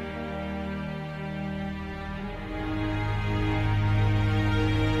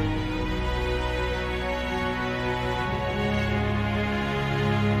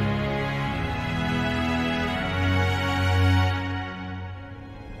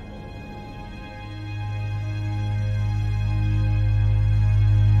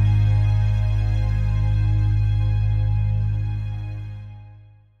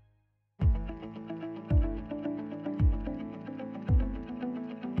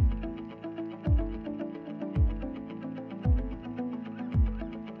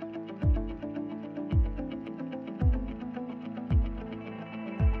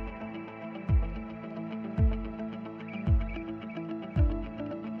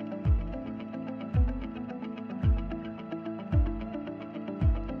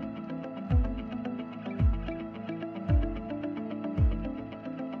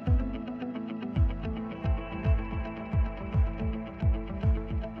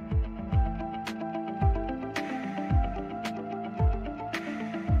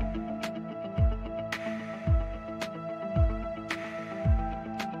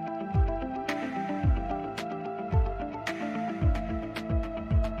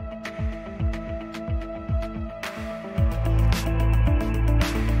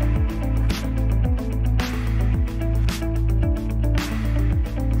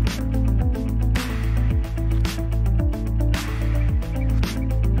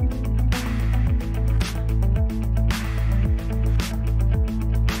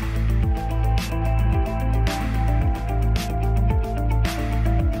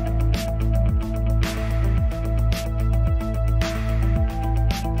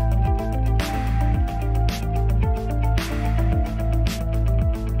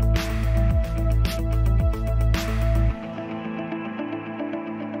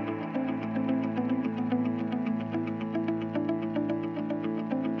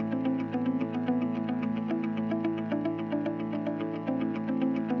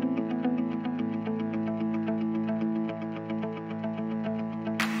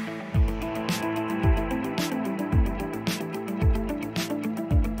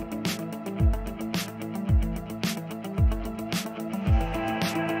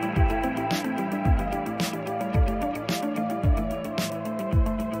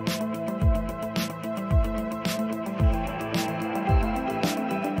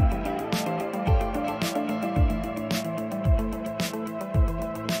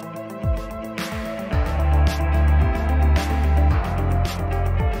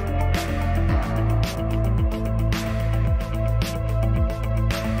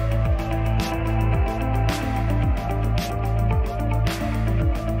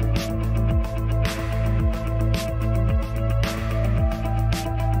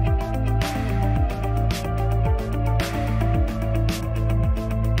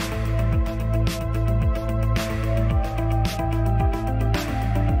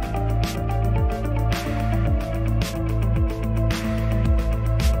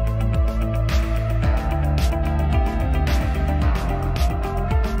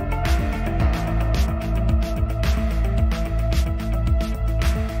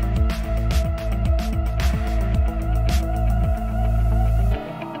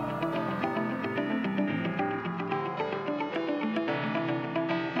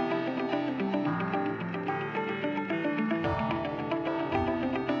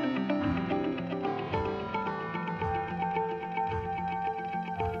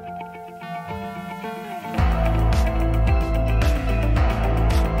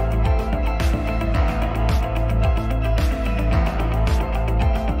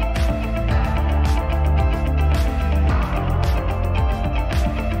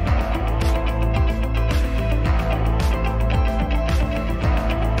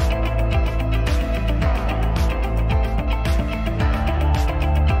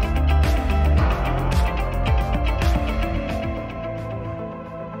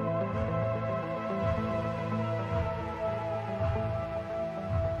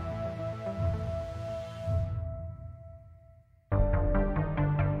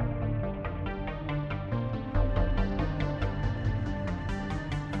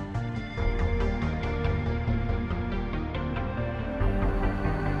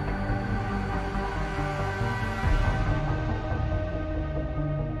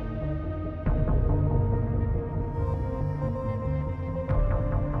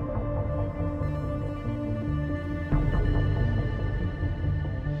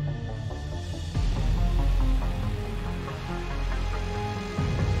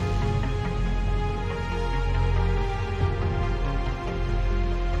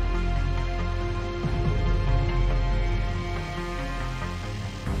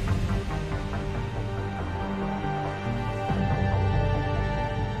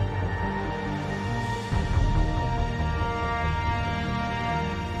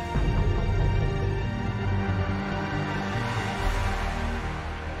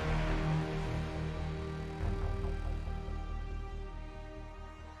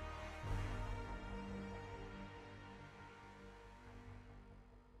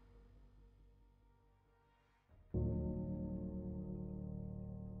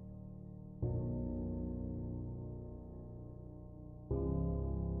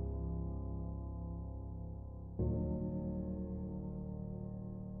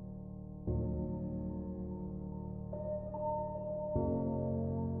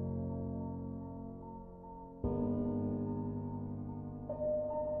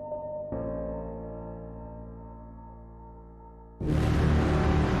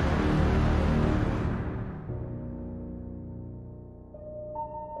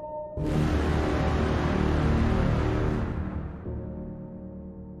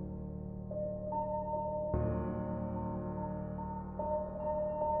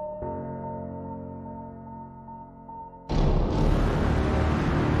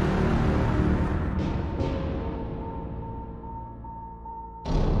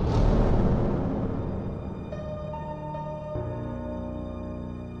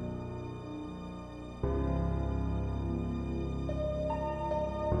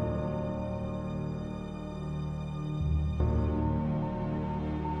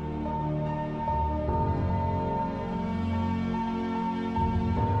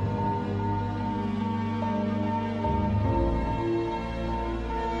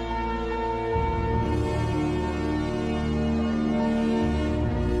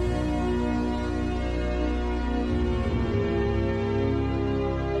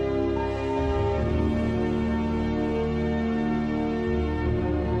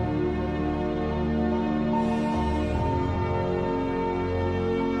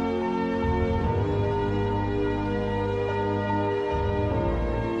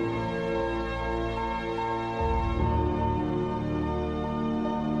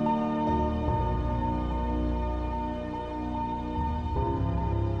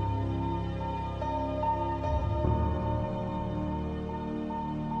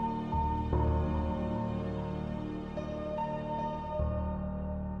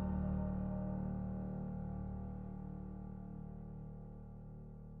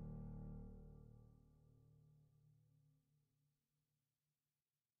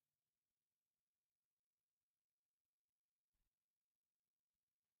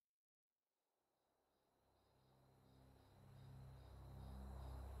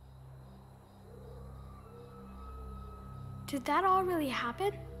 Did that all really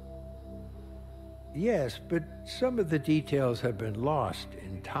happen? Yes, but some of the details have been lost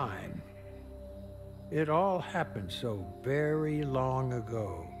in time. It all happened so very long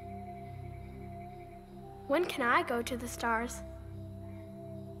ago. When can I go to the stars?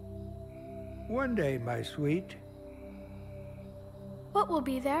 One day, my sweet. What will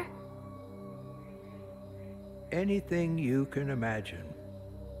be there? Anything you can imagine.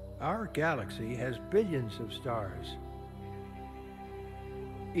 Our galaxy has billions of stars.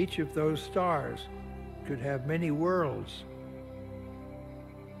 Each of those stars could have many worlds.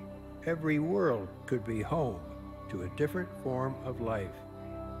 Every world could be home to a different form of life.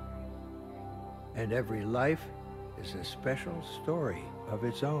 And every life is a special story of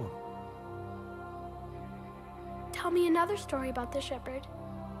its own. Tell me another story about the shepherd.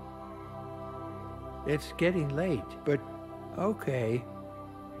 It's getting late, but okay.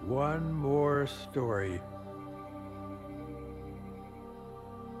 One more story.